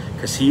 Why?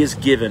 Because He has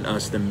given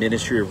us the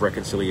ministry of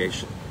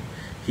reconciliation.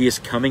 He is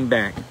coming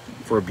back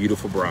for a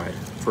beautiful bride,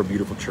 for a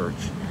beautiful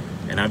church.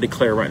 And I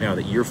declare right now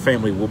that your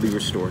family will be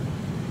restored.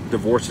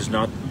 Divorce is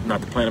not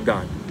the plan of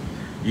God.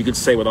 You can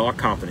say with all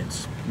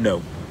confidence,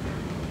 no.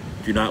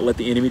 Do not let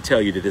the enemy tell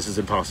you that this is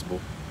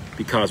impossible.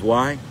 Because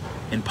why?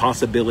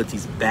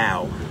 Impossibilities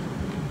bow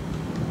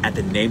at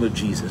the name of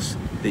Jesus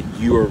that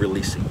you are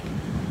releasing.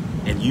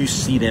 And you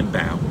see them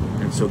bow.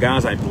 And so,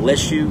 guys, I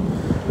bless you.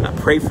 I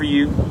pray for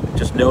you.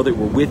 Just know that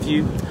we're with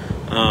you.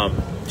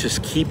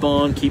 Just keep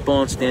on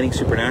standing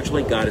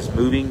supernaturally. God is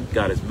moving.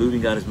 God is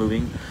moving. God is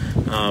moving.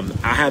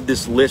 I have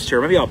this list here.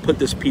 Maybe I'll put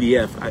this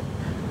PDF.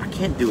 I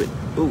can't do it.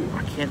 Ooh,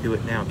 I can't do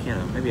it now, can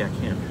I? Maybe I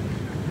can.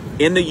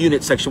 In the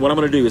unit section, what I'm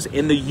going to do is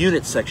in the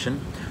unit section,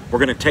 we're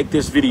going to take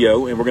this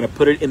video and we're going to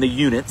put it in the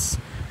units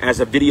as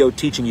a video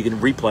teaching you can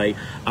replay.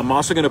 I'm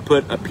also going to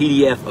put a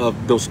PDF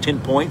of those 10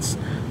 points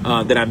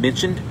that I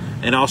mentioned,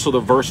 and also the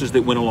verses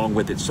that went along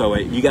with it. So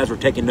you guys were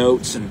taking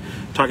notes and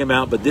talking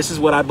about, but this is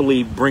what I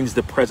believe brings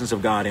the presence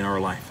of God in our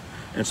life.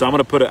 And so I'm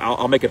going to put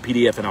I'll make a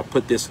PDF and I'll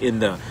put this in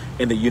the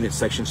unit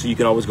section, so you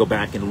can always go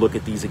back and look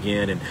at these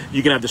again, and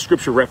you can have the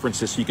scripture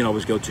references so you can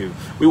always go to.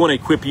 We want to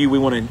equip you. We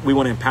want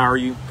to empower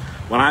you.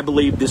 What I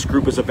believe this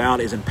group is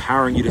about is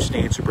empowering you to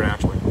stand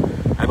supernaturally.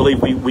 I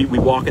believe we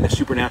walk in the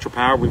supernatural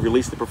power. We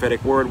release the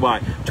prophetic word. Why?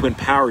 To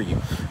empower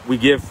you. We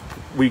give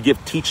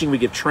teaching. We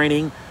give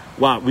training.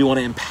 Why? We want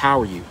to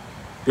empower you.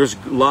 There's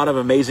a lot of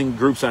amazing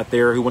groups out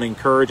there who want to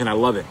encourage, and I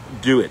love it.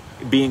 Do it.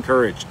 Be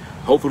encouraged.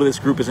 Hopefully this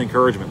group is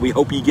encouragement. We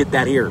hope you get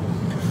that here.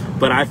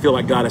 But I feel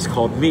like God has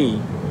called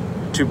me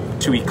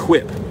to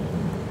equip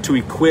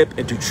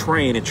and to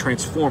train and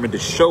transform and to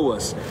show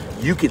us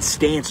you can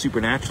stand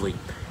supernaturally.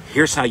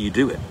 Here's how you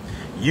do it.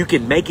 You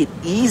can make it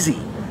easy.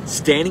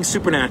 Standing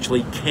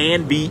supernaturally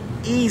can be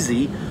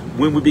easy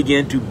when we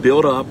begin to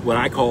build up what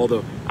I call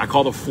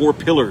the 4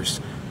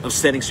 pillars of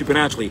standing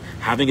supernaturally.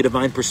 Having a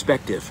divine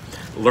perspective,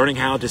 learning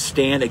how to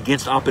stand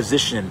against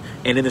opposition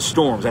and in the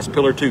storms. That's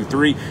pillar 2.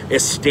 3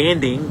 is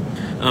standing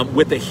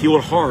with a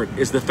healed heart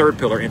is the 3rd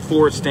pillar. And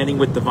 4 is standing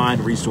with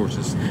divine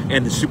resources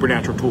and the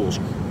supernatural tools.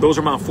 Those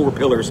are my 4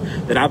 pillars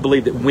that I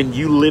believe that when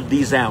you live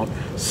these out,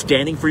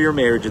 standing for your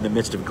marriage in the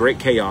midst of great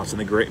chaos, in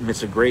the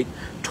midst of great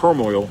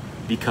turmoil,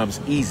 becomes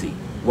easy.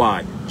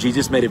 Why?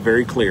 Jesus made it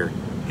very clear.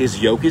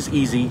 His yoke is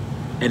easy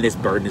and his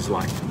burden is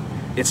light.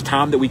 It's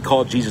time that we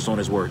call Jesus on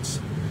his words.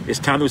 It's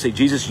time that we say,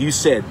 Jesus, you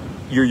said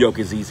your yoke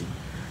is easy.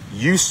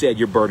 You said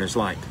your burden is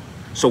light.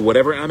 So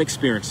whatever I'm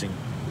experiencing,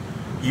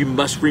 you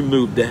must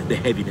remove the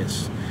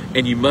heaviness,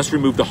 and you must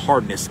remove the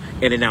hardness,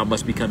 and it now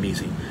must become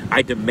easy.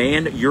 I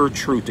demand your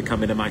truth to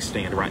come into my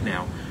stand right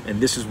now.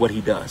 And this is what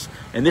he does.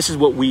 And this is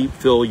what we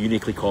feel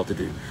uniquely called to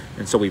do.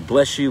 And so we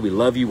bless you. We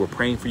love you. We're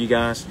praying for you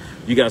guys.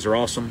 You guys are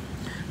awesome.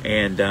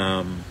 And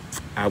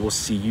I will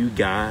see you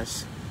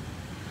guys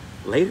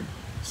later.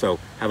 So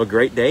have a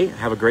great day.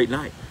 Have a great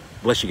night.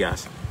 Bless you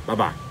guys.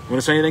 Bye-bye. You want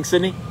to say anything,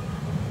 Sydney?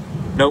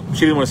 Nope,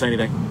 she didn't want to say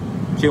anything.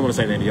 She didn't want to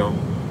say anything to y'all.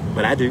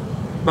 But I do.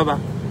 Bye-bye.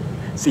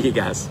 See you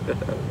guys.